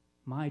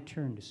my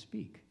turn to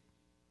speak.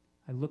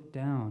 I looked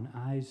down,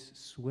 eyes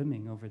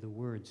swimming over the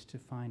words to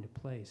find a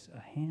place, a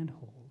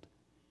handhold,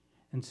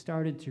 and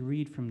started to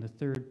read from the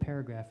third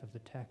paragraph of the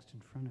text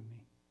in front of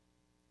me.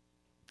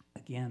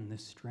 Again,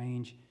 this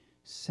strange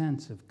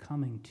sense of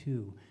coming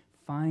to,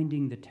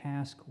 finding the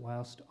task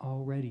whilst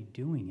already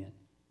doing it.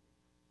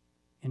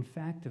 In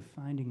fact, of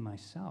finding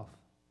myself,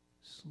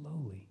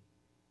 slowly,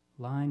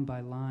 line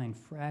by line,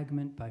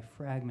 fragment by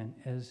fragment,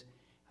 as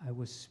I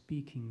was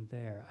speaking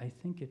there. I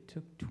think it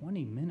took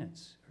 20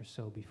 minutes or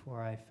so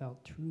before I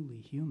felt truly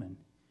human,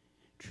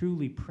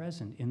 truly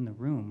present in the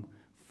room,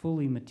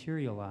 fully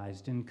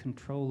materialized, in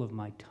control of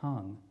my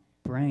tongue,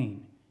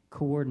 brain,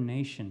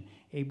 coordination,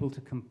 able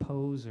to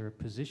compose or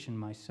position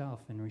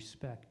myself in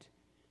respect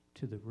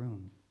to the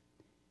room.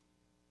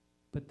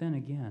 But then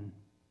again,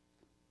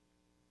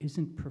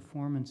 isn't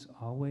performance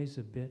always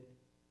a bit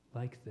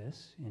like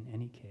this in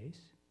any case?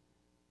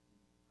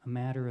 A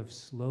matter of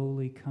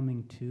slowly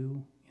coming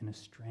to in a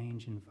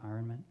strange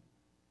environment,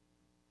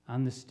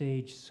 on the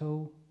stage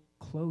so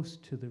close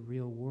to the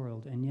real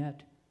world, and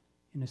yet,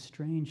 in a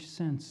strange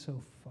sense,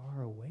 so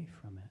far away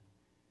from it.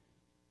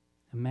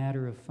 A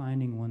matter of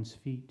finding one's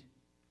feet,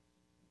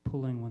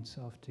 pulling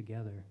oneself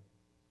together.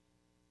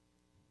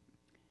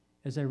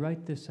 As I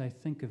write this, I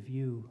think of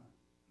you,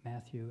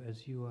 Matthew,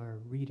 as you are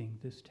reading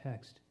this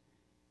text,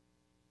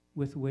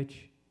 with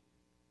which,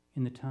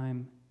 in the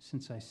time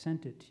since I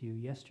sent it to you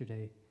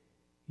yesterday,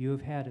 you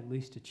have had at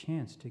least a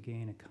chance to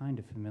gain a kind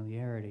of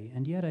familiarity.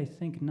 And yet I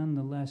think,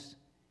 nonetheless,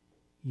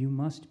 you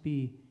must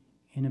be,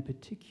 in a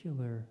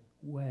particular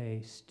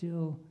way,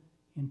 still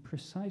in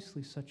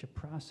precisely such a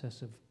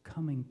process of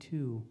coming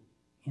to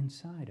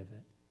inside of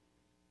it,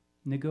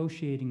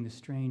 negotiating the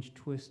strange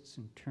twists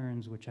and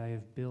turns which I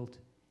have built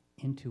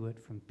into it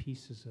from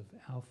pieces of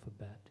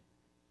alphabet,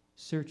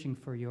 searching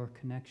for your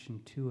connection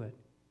to it,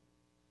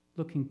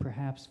 looking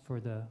perhaps for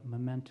the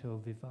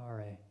memento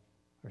vivare,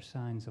 or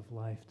signs of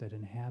life that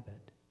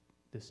inhabit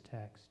this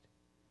text.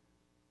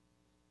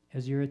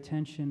 As your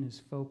attention is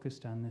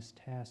focused on this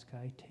task,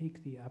 I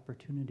take the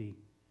opportunity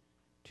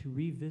to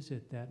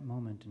revisit that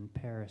moment in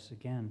Paris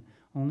again,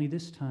 only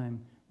this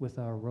time with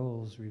our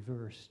roles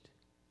reversed.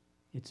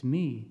 It's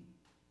me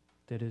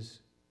that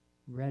is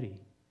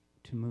ready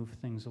to move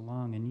things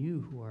along, and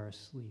you who are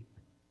asleep,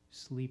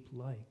 sleep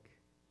like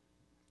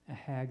a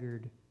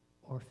haggard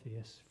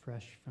Orpheus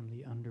fresh from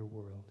the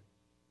underworld,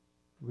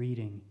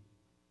 reading,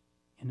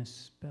 in a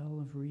spell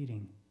of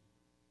reading,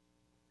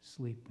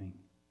 sleeping.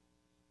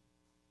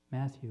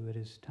 Matthew, it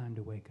is time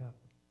to wake up.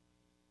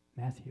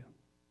 Matthew,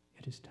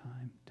 it is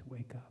time to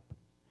wake up.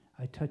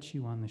 I touch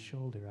you on the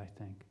shoulder, I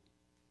think.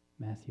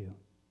 Matthew,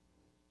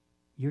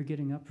 you're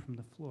getting up from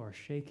the floor,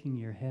 shaking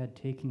your head,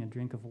 taking a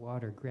drink of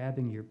water,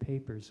 grabbing your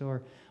papers,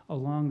 or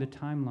along the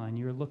timeline,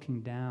 you're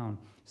looking down,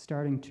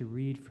 starting to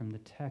read from the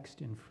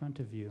text in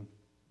front of you.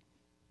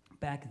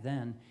 Back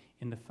then,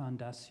 in the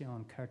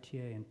Fondation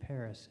Cartier in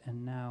Paris,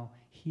 and now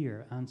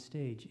here on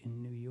stage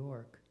in New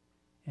York.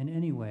 And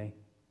anyway,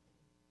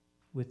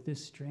 with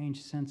this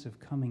strange sense of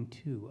coming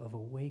to, of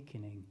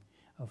awakening,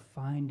 of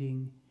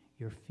finding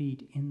your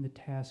feet in the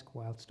task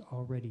whilst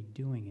already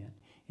doing it.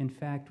 In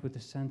fact, with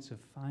a sense of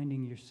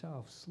finding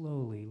yourself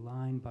slowly,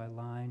 line by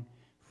line,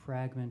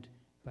 fragment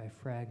by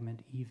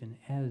fragment, even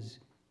as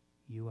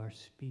you are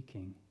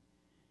speaking.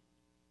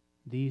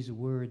 These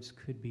words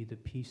could be the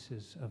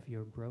pieces of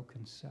your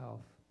broken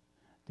self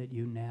that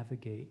you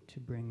navigate to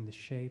bring the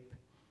shape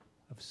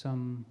of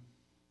some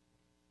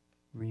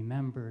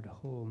remembered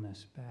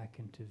wholeness back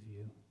into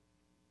view.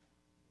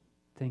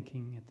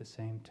 Thinking at the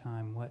same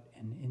time what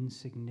an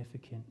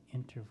insignificant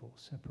interval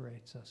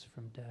separates us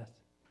from death.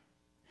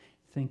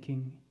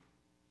 Thinking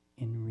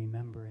in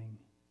remembering,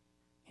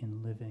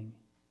 in living,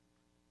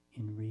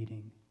 in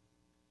reading,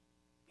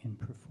 in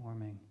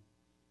performing.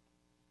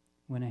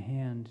 When a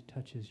hand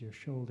touches your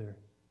shoulder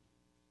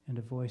and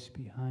a voice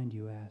behind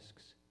you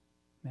asks,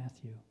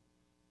 "Matthew,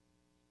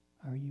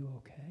 are you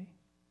okay?"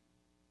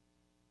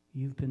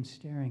 You've been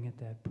staring at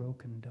that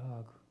broken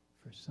dog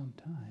for some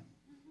time.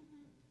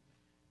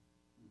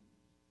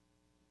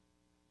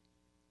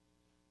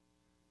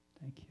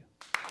 Thank you.